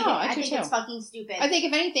 I think it's fucking stupid. I think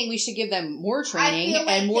if anything, we should give them more training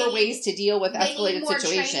and more ways to deal with escalated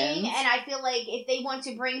situations. Training, and I feel like if they want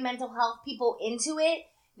to bring mental health people into it,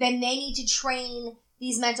 then they need to train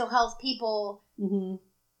these mental health people. Mm-hmm.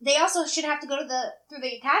 They also should have to go to through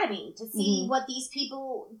the academy to see what these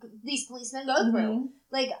policemen go through.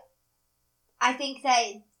 Like, I think that,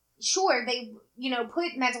 sure, they, you know,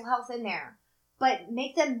 put mental health in there, but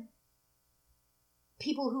make them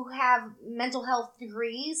people who have mental health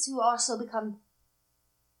degrees who also become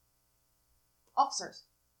officers.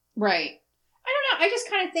 Right. I don't know. I just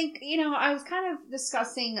kind of think, you know, I was kind of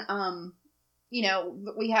discussing, you know,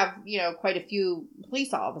 we have, you know, quite a few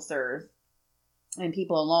police officers and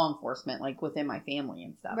people in law enforcement, like within my family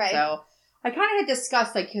and stuff. Right. So I kind of had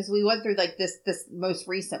discussed, like, because we went through, like, this most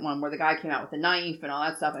recent one where the guy came out with a knife and all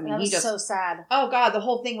that stuff. I mean, that was he just... so sad. Oh, God, the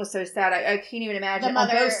whole thing was so sad. I can't even imagine.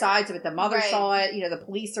 Mother, on both sides of it. The mother right. saw it. You know, the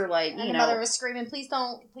police are like, and the mother was screaming, please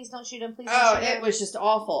don't shoot him, please don't shoot him. It was just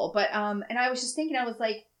awful. But, and I was just thinking, I was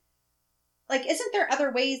like, isn't there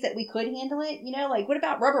other ways that we could handle it? You know, like, what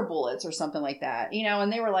about rubber bullets or something like that? You know,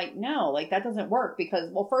 and they were like, no, like, that doesn't work because,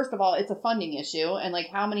 well, first of all, it's a funding issue. And, like,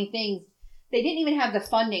 how many things... They didn't even have the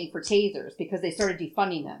funding for tasers because they started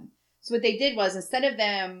defunding them. So what they did was, instead of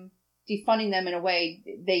them defunding them in a way,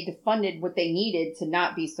 they defunded what they needed to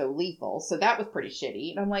not be so lethal. So that was pretty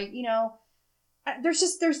shitty. And I'm like, you know,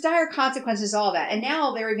 there's dire consequences to all that. And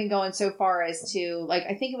now they're even going so far as to, like,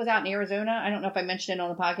 I think it was out in Arizona. I don't know if I mentioned it on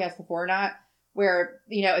the podcast before or not, where,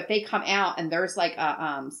 you know, if they come out and there's like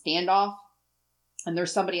a standoff and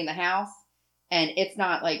there's somebody in the house, and it's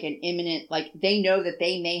not like an imminent, like they know that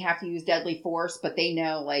they may have to use deadly force, but they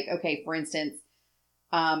know, like, okay, for instance,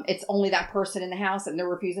 it's only that person in the house and they're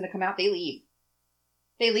refusing to come out. They leave.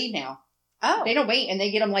 They leave now. Oh. They don't wait and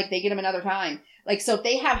they get them another time. Like, so if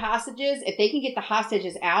they have hostages, if they can get the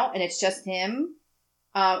hostages out and it's just him,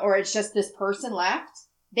 or it's just this person left,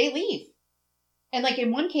 they leave. And like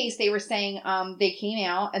in one case, they were saying, they came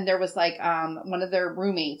out and there was like, one of their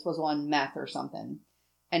roommates was on meth or something.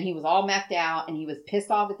 And he was all methed out and he was pissed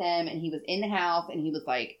off at them and he was in the house and he was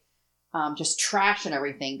like, just trashing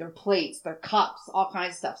everything, their plates, their cups, all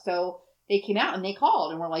kinds of stuff. So they came out and they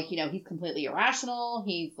called and were like, you know, he's completely irrational.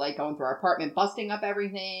 He's like going through our apartment, busting up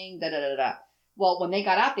everything, da da da da. Well, when they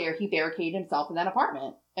got out there, he barricaded himself in that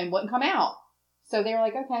apartment and wouldn't come out. So they were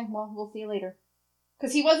like, okay, well, we'll see you later.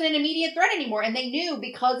 Because he wasn't an immediate threat anymore. And they knew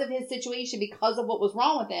because of his situation, because of what was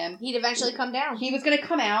wrong with him, he'd eventually come down. He was going to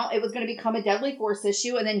come out. It was going to become a deadly force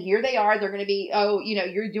issue. And then here they are. They're going to be, oh, you know,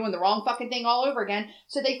 you're doing the wrong fucking thing all over again.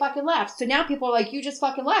 So they fucking left. So now people are like, you just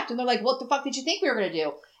fucking left. And they're like, what the fuck did you think we were going to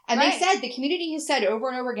do? And They said, the community has said over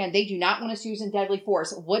and over again, they do not want us using deadly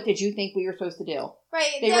force. What did you think we were supposed to do?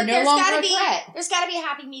 Right. They were no longer a threat. There's got to be a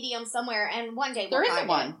happy medium somewhere. And one day there isn't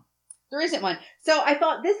one. There isn't one. So I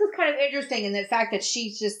thought this was kind of interesting in the fact that she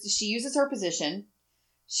uses her position.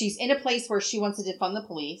 She's in a place where she wants to defund the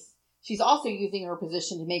police. She's also using her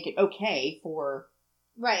position to make it okay for,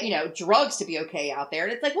 right, you know, drugs to be okay out there.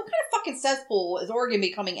 And it's like, what kind of fucking cesspool is Oregon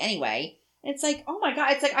becoming anyway? And it's like, oh my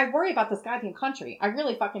God, it's like, I worry about this goddamn country. I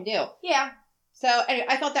really fucking do. Yeah. So anyway,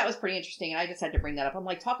 I thought that was pretty interesting. And I just had to bring that up. I'm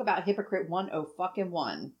like, talk about hypocrite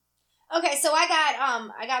 101. Okay. So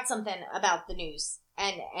I got something about the news.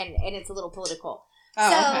 And it's a little political.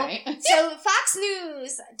 Oh, okay. So Fox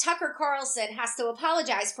News, Tucker Carlson has to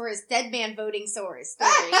apologize for his dead man voting story. This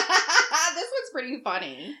one's pretty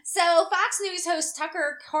funny. So Fox News host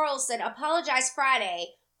Tucker Carlson apologized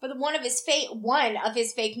Friday for one of his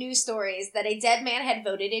fake news stories that a dead man had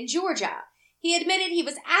voted in Georgia. He admitted he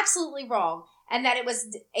was absolutely wrong and that it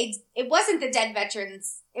wasn't the dead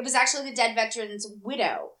veterans. It was actually the dead veteran's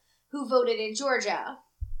widow who voted in Georgia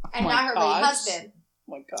and not her late husband.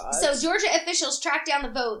 Oh my God. So Georgia officials tracked down the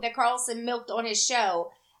vote that Carlson milked on his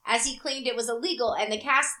show as he claimed it was illegal and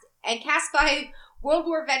cast by World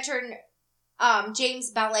War veteran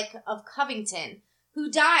James Ballock of Covington,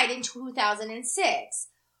 who died in 2006.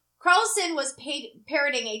 Carlson was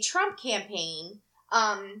parroting a Trump campaign,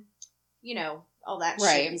 you know, all that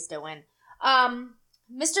shit he's doing.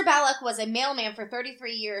 Mr. Ballock was a mailman for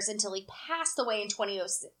 33 years until he passed away in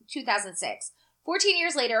 2006. 14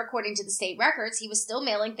 years later, according to the state records, he was still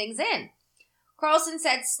mailing things in. Carlson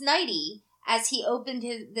said snidey as he opened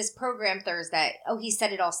this program Thursday. Oh, he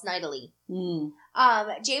said it all snidely.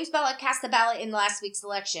 James Ballock cast the ballot in last week's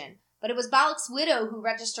election, but it was Ballock's widow who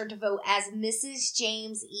registered to vote as Mrs.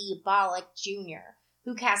 James E. Ballock Jr.,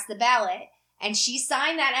 who cast the ballot, and she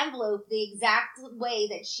signed that envelope the exact way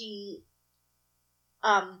that she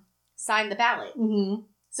signed the ballot. Mm-hmm.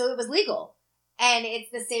 So it was legal. And it's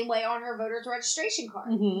the same way on her voter's registration card.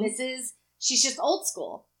 Mm-hmm. She's just old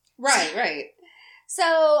school. Right.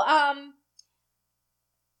 So,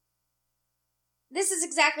 this is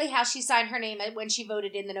exactly how she signed her name when she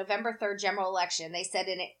voted in the November 3rd general election. They said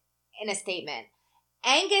in a statement,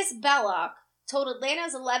 Angus Belloc told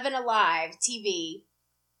Atlanta's 11 Alive TV,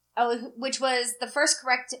 which was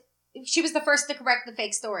she was the first to correct the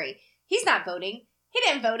fake story. He's not voting. He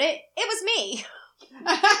didn't vote it. It was me.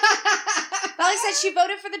 Belloc said she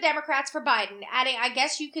voted for the Democrats for Biden, adding, I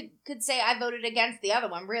guess you could say I voted against the other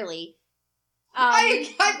one, really. I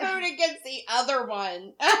voted against the other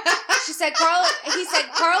one. She said,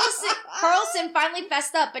 Carlson finally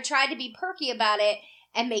fessed up, but tried to be perky about it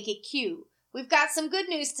and make it cute. We've got some good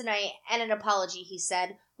news tonight and an apology, he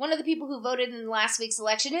said. One of the people who voted in last week's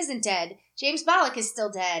election isn't dead. James Ballock is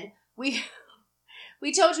still dead.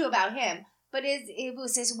 we told you about him, but it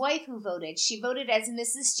was his wife who voted. She voted as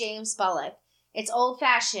Mrs. James Bullock. It's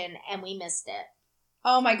old-fashioned, and we missed it.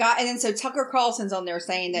 Oh my God. And then so Tucker Carlson's on there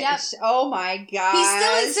saying that, Yep. oh my God. He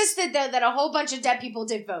still insisted, though, that a whole bunch of dead people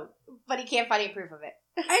did vote, but he can't find any proof of it.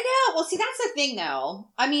 I know. Well, see, that's the thing, though.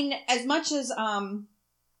 I mean, as much as, I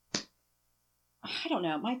don't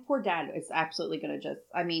know. My poor dad is absolutely going to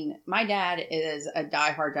my dad is a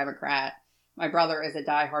diehard Democrat. My brother is a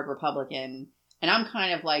diehard Republican. And I'm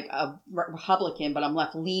kind of like a Republican, but I'm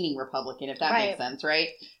left-leaning Republican, if that makes sense, right?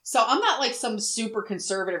 So I'm not like some super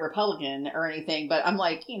conservative Republican or anything, but I'm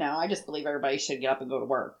like, I just believe everybody should get up and go to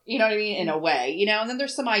work. You know what I mean? In a way, and then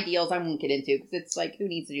there's some ideals I won't get into because it's like, who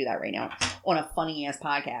needs to do that right now on a funny-ass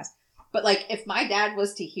podcast? But like, if my dad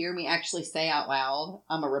was to hear me actually say out loud,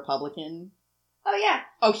 I'm a Republican. Oh, yeah.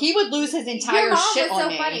 Oh, he would lose his entire shit on me. Your mom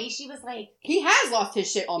was so funny. She was like... He has lost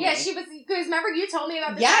his shit on me. Yeah, she was... Because remember you told me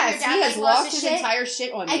about the time your dad he has lost his entire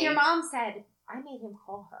shit on me. And your mom said, I made him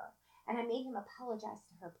call her. And I made him apologize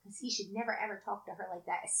to her because he should never, ever talk to her like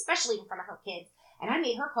that, especially in front of her kids. And I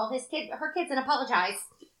made her call her kids and apologize.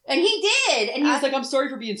 And he did. And he was like, I'm sorry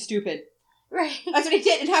for being stupid. Right. That's what he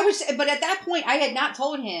did. But at that point, I had not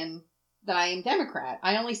told him that I am Democrat.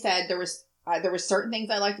 I only said there were certain things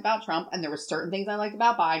I liked about Trump, and there were certain things I liked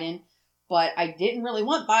about Biden, but I didn't really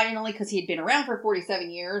want Biden only because he had been around for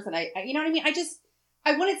 47 years, and I you know what I mean?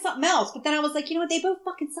 I wanted something else, but then I was like, you know what? They both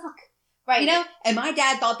fucking suck. Right. And my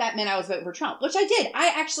dad thought that meant I was voting for Trump, which I did.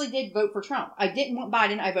 I actually did vote for Trump. I didn't want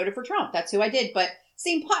Biden. I voted for Trump. That's who I did. But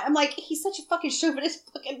same point. I'm like, he's such a fucking chauvinist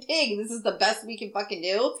fucking pig. This is the best we can fucking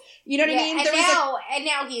do. You know what I mean? And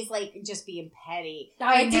now he's like just being petty.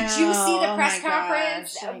 Did you see the press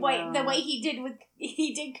conference? The way he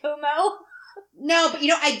did Cuomo? No, but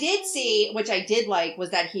I did see, which I did like, was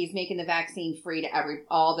that he's making the vaccine free to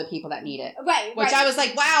all the people that need it. Right. Which I was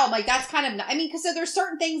like, wow, I'm like, that's kind of, because there's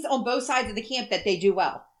certain things on both sides of the camp that they do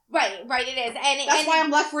well. Right, it is. And that's why I'm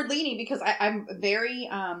leftward leaning, because I'm very,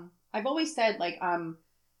 I've always said, like, I'm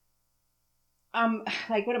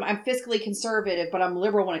fiscally conservative, but I'm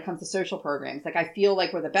liberal when it comes to social programs. Like, I feel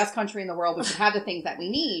like we're the best country in the world. We should have the things that we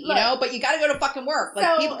need, but you got to go to fucking work.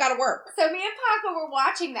 Like, people got to work. So me and Paco were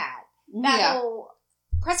watching that whole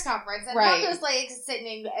press conference, and Paco's like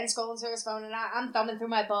sitting and scrolling through his phone, and I'm thumbing through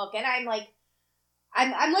my book, and I'm like,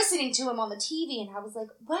 I'm listening to him on the TV, and I was like,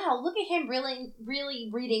 wow, look at him really, really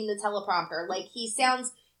reading the teleprompter. Like, he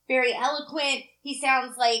sounds very eloquent. He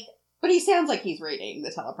sounds like... But he sounds like he's reading the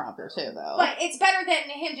teleprompter, too, though. But it's better than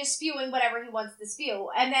him just spewing whatever he wants to spew.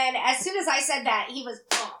 And then, as soon as I said that, he was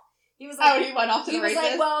like... he went off to the races? He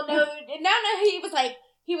was like, well, no,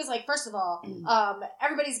 he was like, first of all,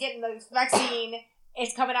 everybody's getting the vaccine.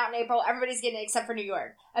 It's coming out in April. Everybody's getting it except for New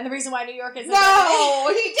York. And the reason why New York isn't... No,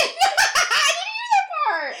 he didn't. I didn't hear that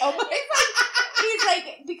part. Oh, my God. He's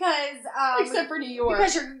like, because... except for New York.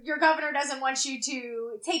 Because your governor doesn't want you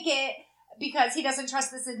to take it because he doesn't trust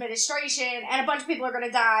this administration, and a bunch of people are going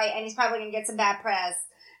to die, and he's probably going to get some bad press.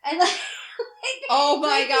 And oh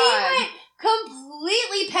my God. He went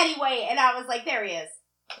completely petty way, and I was like, there he is.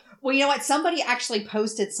 Well, you know what? Somebody actually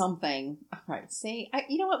posted something. All right, see,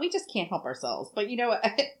 you know what? We just can't help ourselves. But you know what?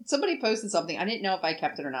 Somebody posted something. I didn't know if I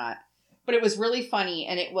kept it or not. But it was really funny,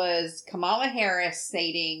 and it was Kamala Harris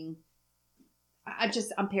stating,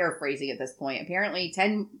 I'm paraphrasing at this point. Apparently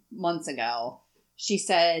 10 months ago, she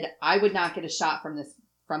said, I would not get a shot from this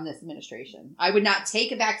administration. I would not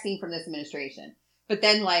take a vaccine from this administration. But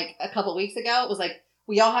then like a couple weeks ago, it was like,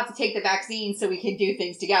 we all have to take the vaccine so we can do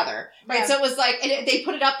things together. Right. Yeah. So it was like, and they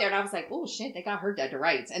put it up there, and I was like, oh shit, they got her dead to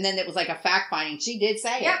rights. And then it was like a fact finding. She did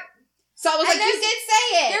say it. So I was like, you did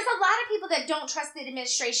say it. There's a lot of people that don't trust the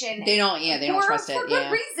administration. They don't trust it. For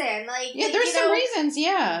good reason. Like, there's some reasons,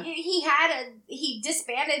 He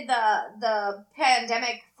disbanded the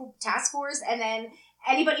pandemic task force, and then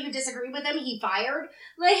anybody who disagreed with him, he fired.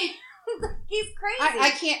 Like, he's crazy.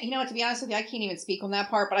 I can't, to be honest with you, I can't even speak on that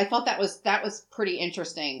part, but I thought that was pretty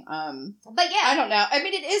interesting. But yeah. I don't know. I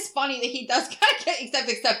mean, it is funny that he does kind of get,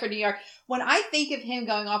 except for New York. When I think of him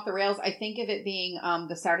going off the rails, I think of it being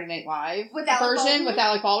the Saturday Night Live version with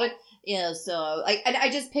Alec Baldwin. Yeah, so and I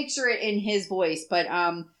just picture it in his voice. But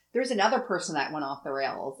there's another person that went off the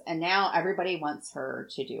rails, and now everybody wants her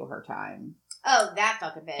to do her time. Oh, that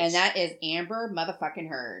fucking bitch. And that is Amber motherfucking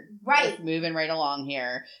Heard. Right. Just moving right along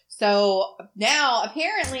here. So now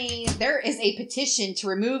apparently there is a petition to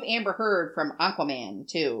remove Amber Heard from Aquaman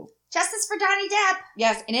 2. Justice for Johnny Depp.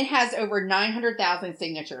 Yes, and it has over 900,000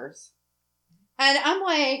 signatures. And I'm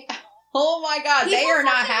like, oh my God, they are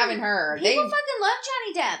not having her. People fucking love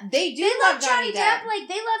Johnny Depp. They love Johnny Depp like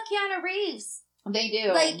they love Keanu Reeves. They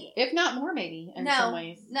do. Like, if not more, maybe, in no, some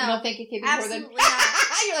ways. no. You don't think it could be Absolutely more than... not.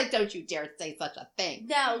 You're like, don't you dare say such a thing.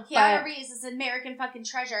 No, Keanu Reeves is an American fucking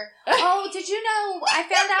treasure. Oh, did you know? I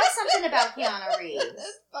found out something about Keanu Reeves.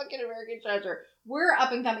 This fucking American treasure. We're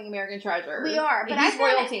up and coming American treasure. We are, but he's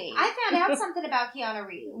royalty. I found out something about Keanu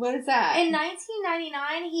Reeves. What is that? In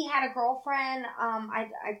 1999, he had a girlfriend. I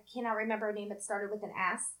cannot remember her name. It started with an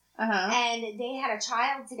S. And they had a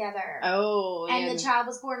child together. Oh, and yeah. the child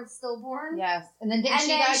was born stillborn. Yes, and then she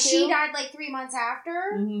die too? She died like 3 months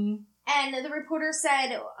after. Mm-hmm. And the reporter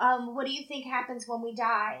said, "What do you think happens when we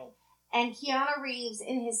die?" And Keanu Reeves,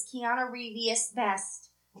 in his Keanu Reeves best,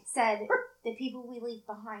 said, "The people we leave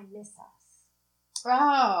behind miss us."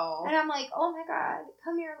 Oh. And I'm like, "Oh my God,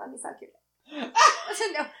 come here, let me suck your dick."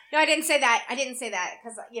 No, I didn't say that. I didn't say that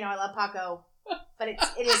because I love Paco, but it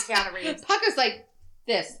is Keanu Reeves. Paco's like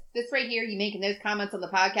this right here. You making those comments on the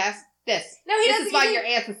podcast? This. No, he this doesn't. Is why your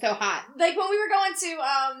ass is so hot. Like when we were going to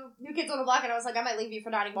New Kids on the Block, and I was like, I might leave you for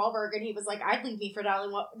Donnie Wahlberg, and he was like, I'd leave me for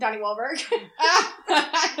Donnie Wahlberg.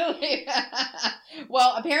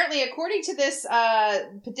 Well, apparently, according to this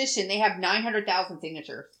petition, they have 900,000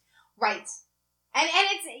 signatures. Right, and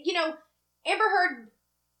it's Amber Heard.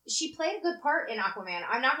 She played a good part in Aquaman.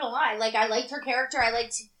 I'm not gonna lie. Like I liked her character. I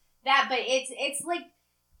liked that, but it's like.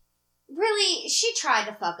 Really, she tried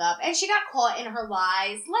to fuck up, and she got caught in her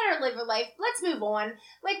lies. Let her live her life. Let's move on.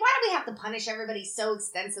 Like, why do we have to punish everybody so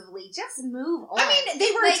extensively? Just move on. I mean,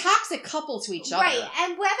 they were a toxic couple to each other. Right,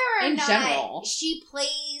 and whether or in not general. she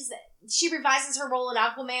revises her role in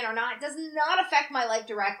Aquaman or not, does not affect my life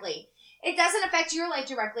directly. It doesn't affect your life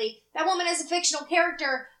directly. That woman is a fictional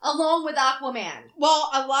character along with Aquaman.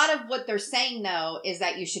 Well, a lot of what they're saying, though, is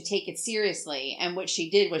that you should take it seriously. And what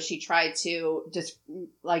she did was she tried to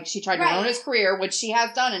ruin his career, which she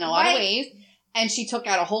has done in a lot of ways. And she took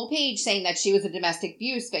out a whole page saying that she was a domestic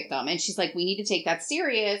abuse victim. And she's like, we need to take that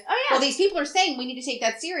serious. Oh, yeah. Well, these people are saying we need to take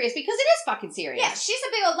that serious because it is fucking serious. Yeah, she's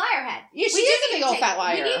a big old liar head. Yeah, she is a big old fat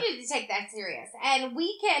liar. We need to take that serious. And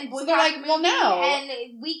we can boycott they're like, the movie. well, no. And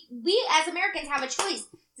we as Americans have a choice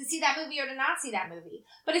to see that movie or to not see that movie.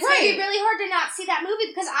 But it's going to be really hard to not see that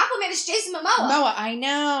movie because Aquaman is Jason Momoa. I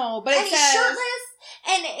know. But and he's shirtless.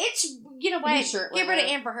 And it's, you know what? Get rid of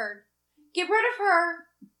Amber Heard. Get rid of her.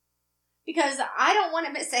 Because I don't want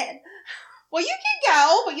to miss it. Well, you can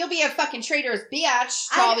go, but you'll be a fucking traitorous bitch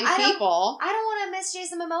to all these people. I don't want to miss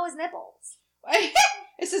Jason Momoa's nipples.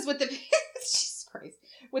 This is with the... Jesus Christ.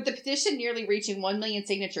 With the petition nearly reaching 1 million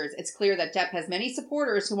signatures, it's clear that Depp has many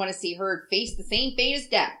supporters who want to see Heard face the same fate as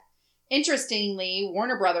Depp. Interestingly,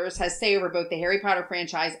 Warner Brothers has say over both the Harry Potter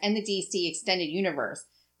franchise and the DC Extended Universe.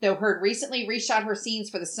 Though Heard recently reshot her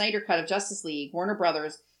scenes for the Snyder Cut of Justice League, Warner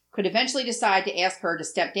Brothers could eventually decide to ask her to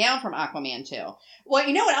step down from Aquaman 2. Well,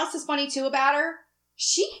 you know what else is funny, too, about her?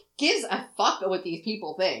 She gives a fuck what these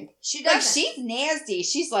people think. She does. Like, she's nasty.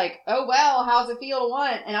 She's like, oh, well, how's it feel to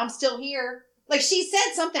want? And I'm still here. Like, she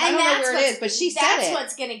said something. I don't know where it is, but she said it. That's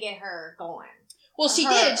what's going to get her going. Well, she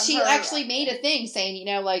did. She actually made a thing saying,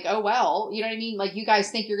 like, oh, well, you know what I mean? Like, you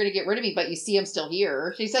guys think you're going to get rid of me, but you see I'm still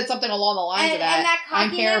here. She said something along the lines of that. And that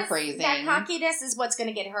I'm paraphrasing. That cockiness is what's going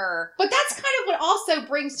to get her. But that's kind of what also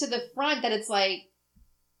brings to the front that it's like,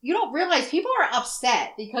 you don't realize people are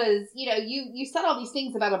upset because, you said all these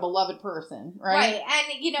things about a beloved person, right? Right.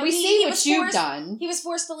 And, we see what you've done. He was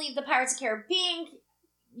forced to leave the Pirates of the Caribbean,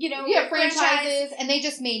 franchises, and they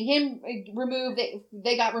just made him remove.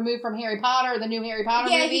 They got removed from Harry Potter, the new Harry Potter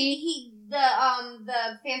movie.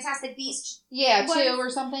 The Fantastic Beasts. 2 or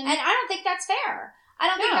something. And I don't think that's fair. I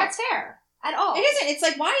don't think that's fair at all. It isn't. It's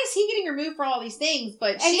like, why is he getting removed from all these things,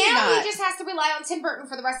 but she's not? And now he just has to rely on Tim Burton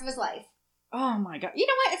for the rest of his life. Oh my God! You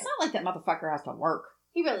know what? It's not like that motherfucker has to work.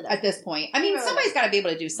 He really does. At this point, I mean, somebody's got to be able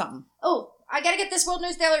to do something. Oh, I got to get this World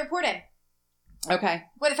News Daily report in. Okay.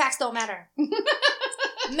 Where the facts don't matter.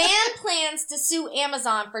 Man plans to sue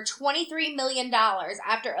Amazon for $23 million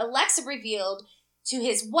after Alexa revealed to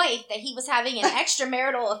his wife that he was having an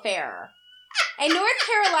extramarital affair. A North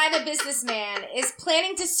Carolina businessman is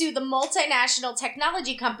planning to sue the multinational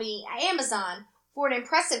technology company Amazon for an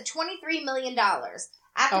impressive $23 million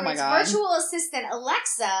after its virtual assistant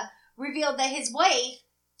Alexa revealed that his wife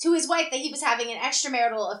that he was having an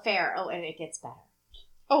extramarital affair. Oh, and it gets better.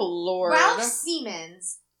 Oh, Lord. Ralph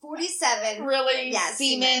Siemens, 47. Really? Yeah,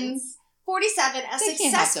 Siemens. 47, a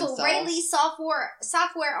successful Rayleigh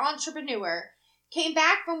software entrepreneur, came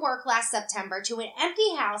back from work last September to an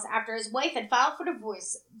empty house after his wife had filed for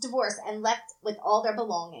divorce and left with all their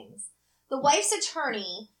belongings. The wife's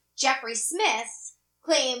attorney, Jeffrey Smith,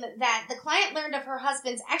 claimed that the client learned of her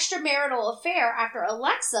husband's extramarital affair after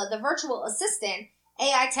Alexa, the virtual assistant,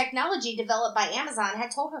 AI technology developed by Amazon,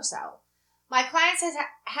 had told her so. My client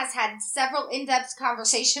has had several in-depth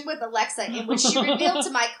conversations with Alexa in which she revealed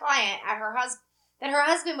to my client that her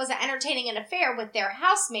husband was entertaining an affair with their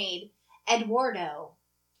housemaid, Eduardo.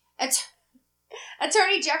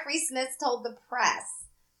 Attorney Jeffrey Smith told the press,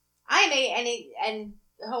 and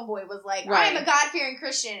homeboy was like, Right. I am a God-fearing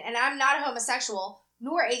Christian, and I'm not a homosexual,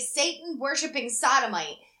 nor a Satan-worshipping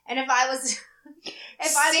sodomite. And if I was...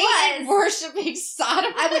 worshipping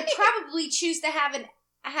sodomite, I would probably choose to have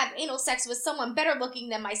anal sex with someone better looking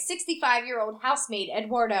than my 65-year-old housemaid,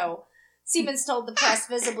 Eduardo. Siemens told the press,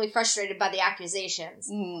 visibly frustrated by the accusations.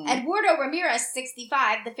 Eduardo Ramirez,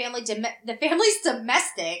 65, the family's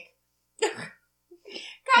domestic,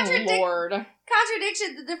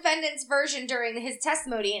 contradicted the defendant's version during his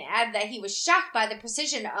testimony and added that he was shocked by the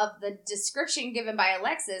precision of the description given by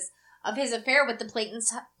Alexis of his affair with the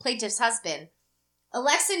plaintiff's husband.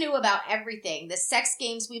 Alexa knew about everything. The sex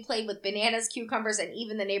games we played with bananas, cucumbers, and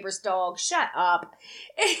even the neighbor's dog. Shut up.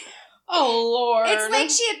 Oh, Lord. It's like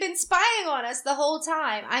she had been spying on us the whole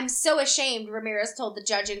time. I'm so ashamed, Ramirez told the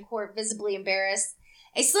judge in court, visibly embarrassed.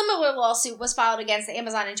 A similar lawsuit was filed against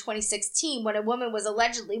Amazon in 2016 when a woman was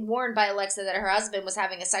allegedly warned by Alexa that her husband was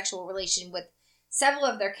having a sexual relation with several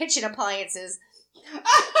of their kitchen appliances.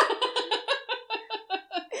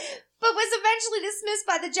 But was eventually dismissed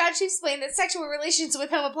by the judge who explained that sexual relations with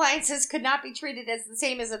home appliances could not be treated as the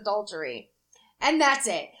same as adultery. And that's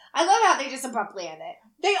it. I love how they just abruptly end it.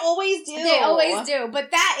 They always do. They always do.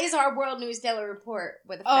 But that is our World News Daily Report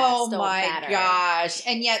where the facts don't matter. Oh my gosh.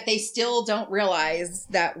 And yet they still don't realize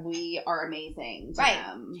that we are amazing to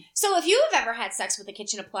them. So if you have ever had sex with a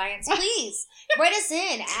kitchen appliance, please write us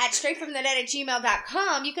in at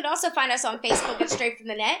straightfromthenet@gmail.com. You can also find us on Facebook at Straight From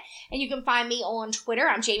The Net. And you can find me on Twitter.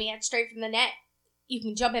 I'm Jamie at Straight From The Net. You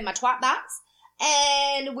can jump in my twat box.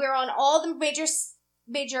 And we're on all the major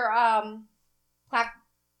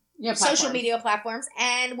social media platforms,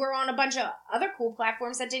 and we're on a bunch of other cool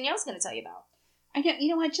platforms that Danielle's going to tell you about. I know, you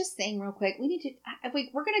know what? Just saying real quick, we need to.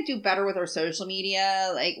 We're going to do better with our social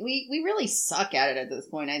media. Like we really suck at it at this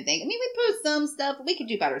point. I think. I mean, we post some stuff, but we could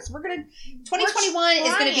do better. So we're gonna. 2021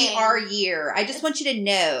 is going to be our year. I just want you to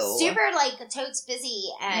know. Super totes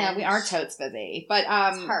busy. And yeah, we are totes busy, but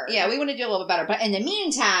yeah, we want to do a little bit better. But in the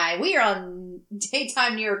meantime, we are on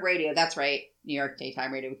Daytime New York Radio. That's right. New York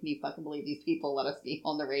Daytime Radio. Can you fucking believe these people let us be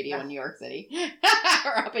on the radio in New York City?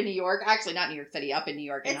 Or up in New York. Actually, not New York City. Up in New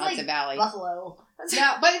York in Hudson Valley. Buffalo.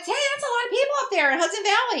 No, but hey, that's a lot of people up there in Hudson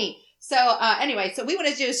Valley. So anyway, so we want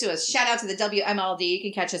to do a shout out to the WMLD. You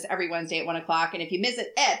can catch us every Wednesday at 1 o'clock. And if you miss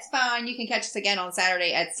it, it's fine. You can catch us again on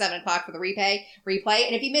Saturday at 7 o'clock for the replay.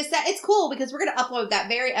 And if you miss that, it's cool because we're going to upload that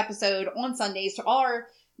very episode on Sundays to all our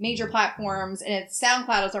major platforms, and it's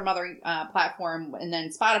SoundCloud is our mother platform, and then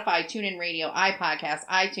Spotify, TuneIn Radio, iPodcast,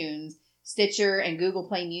 iTunes, Stitcher, and Google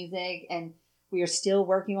Play Music, and we are still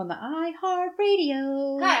working on the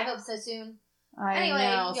iHeartRadio. God, I hope so soon. I anyway,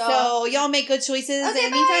 know. Y'all. So y'all make good choices. Okay,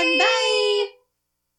 In the meantime, bye.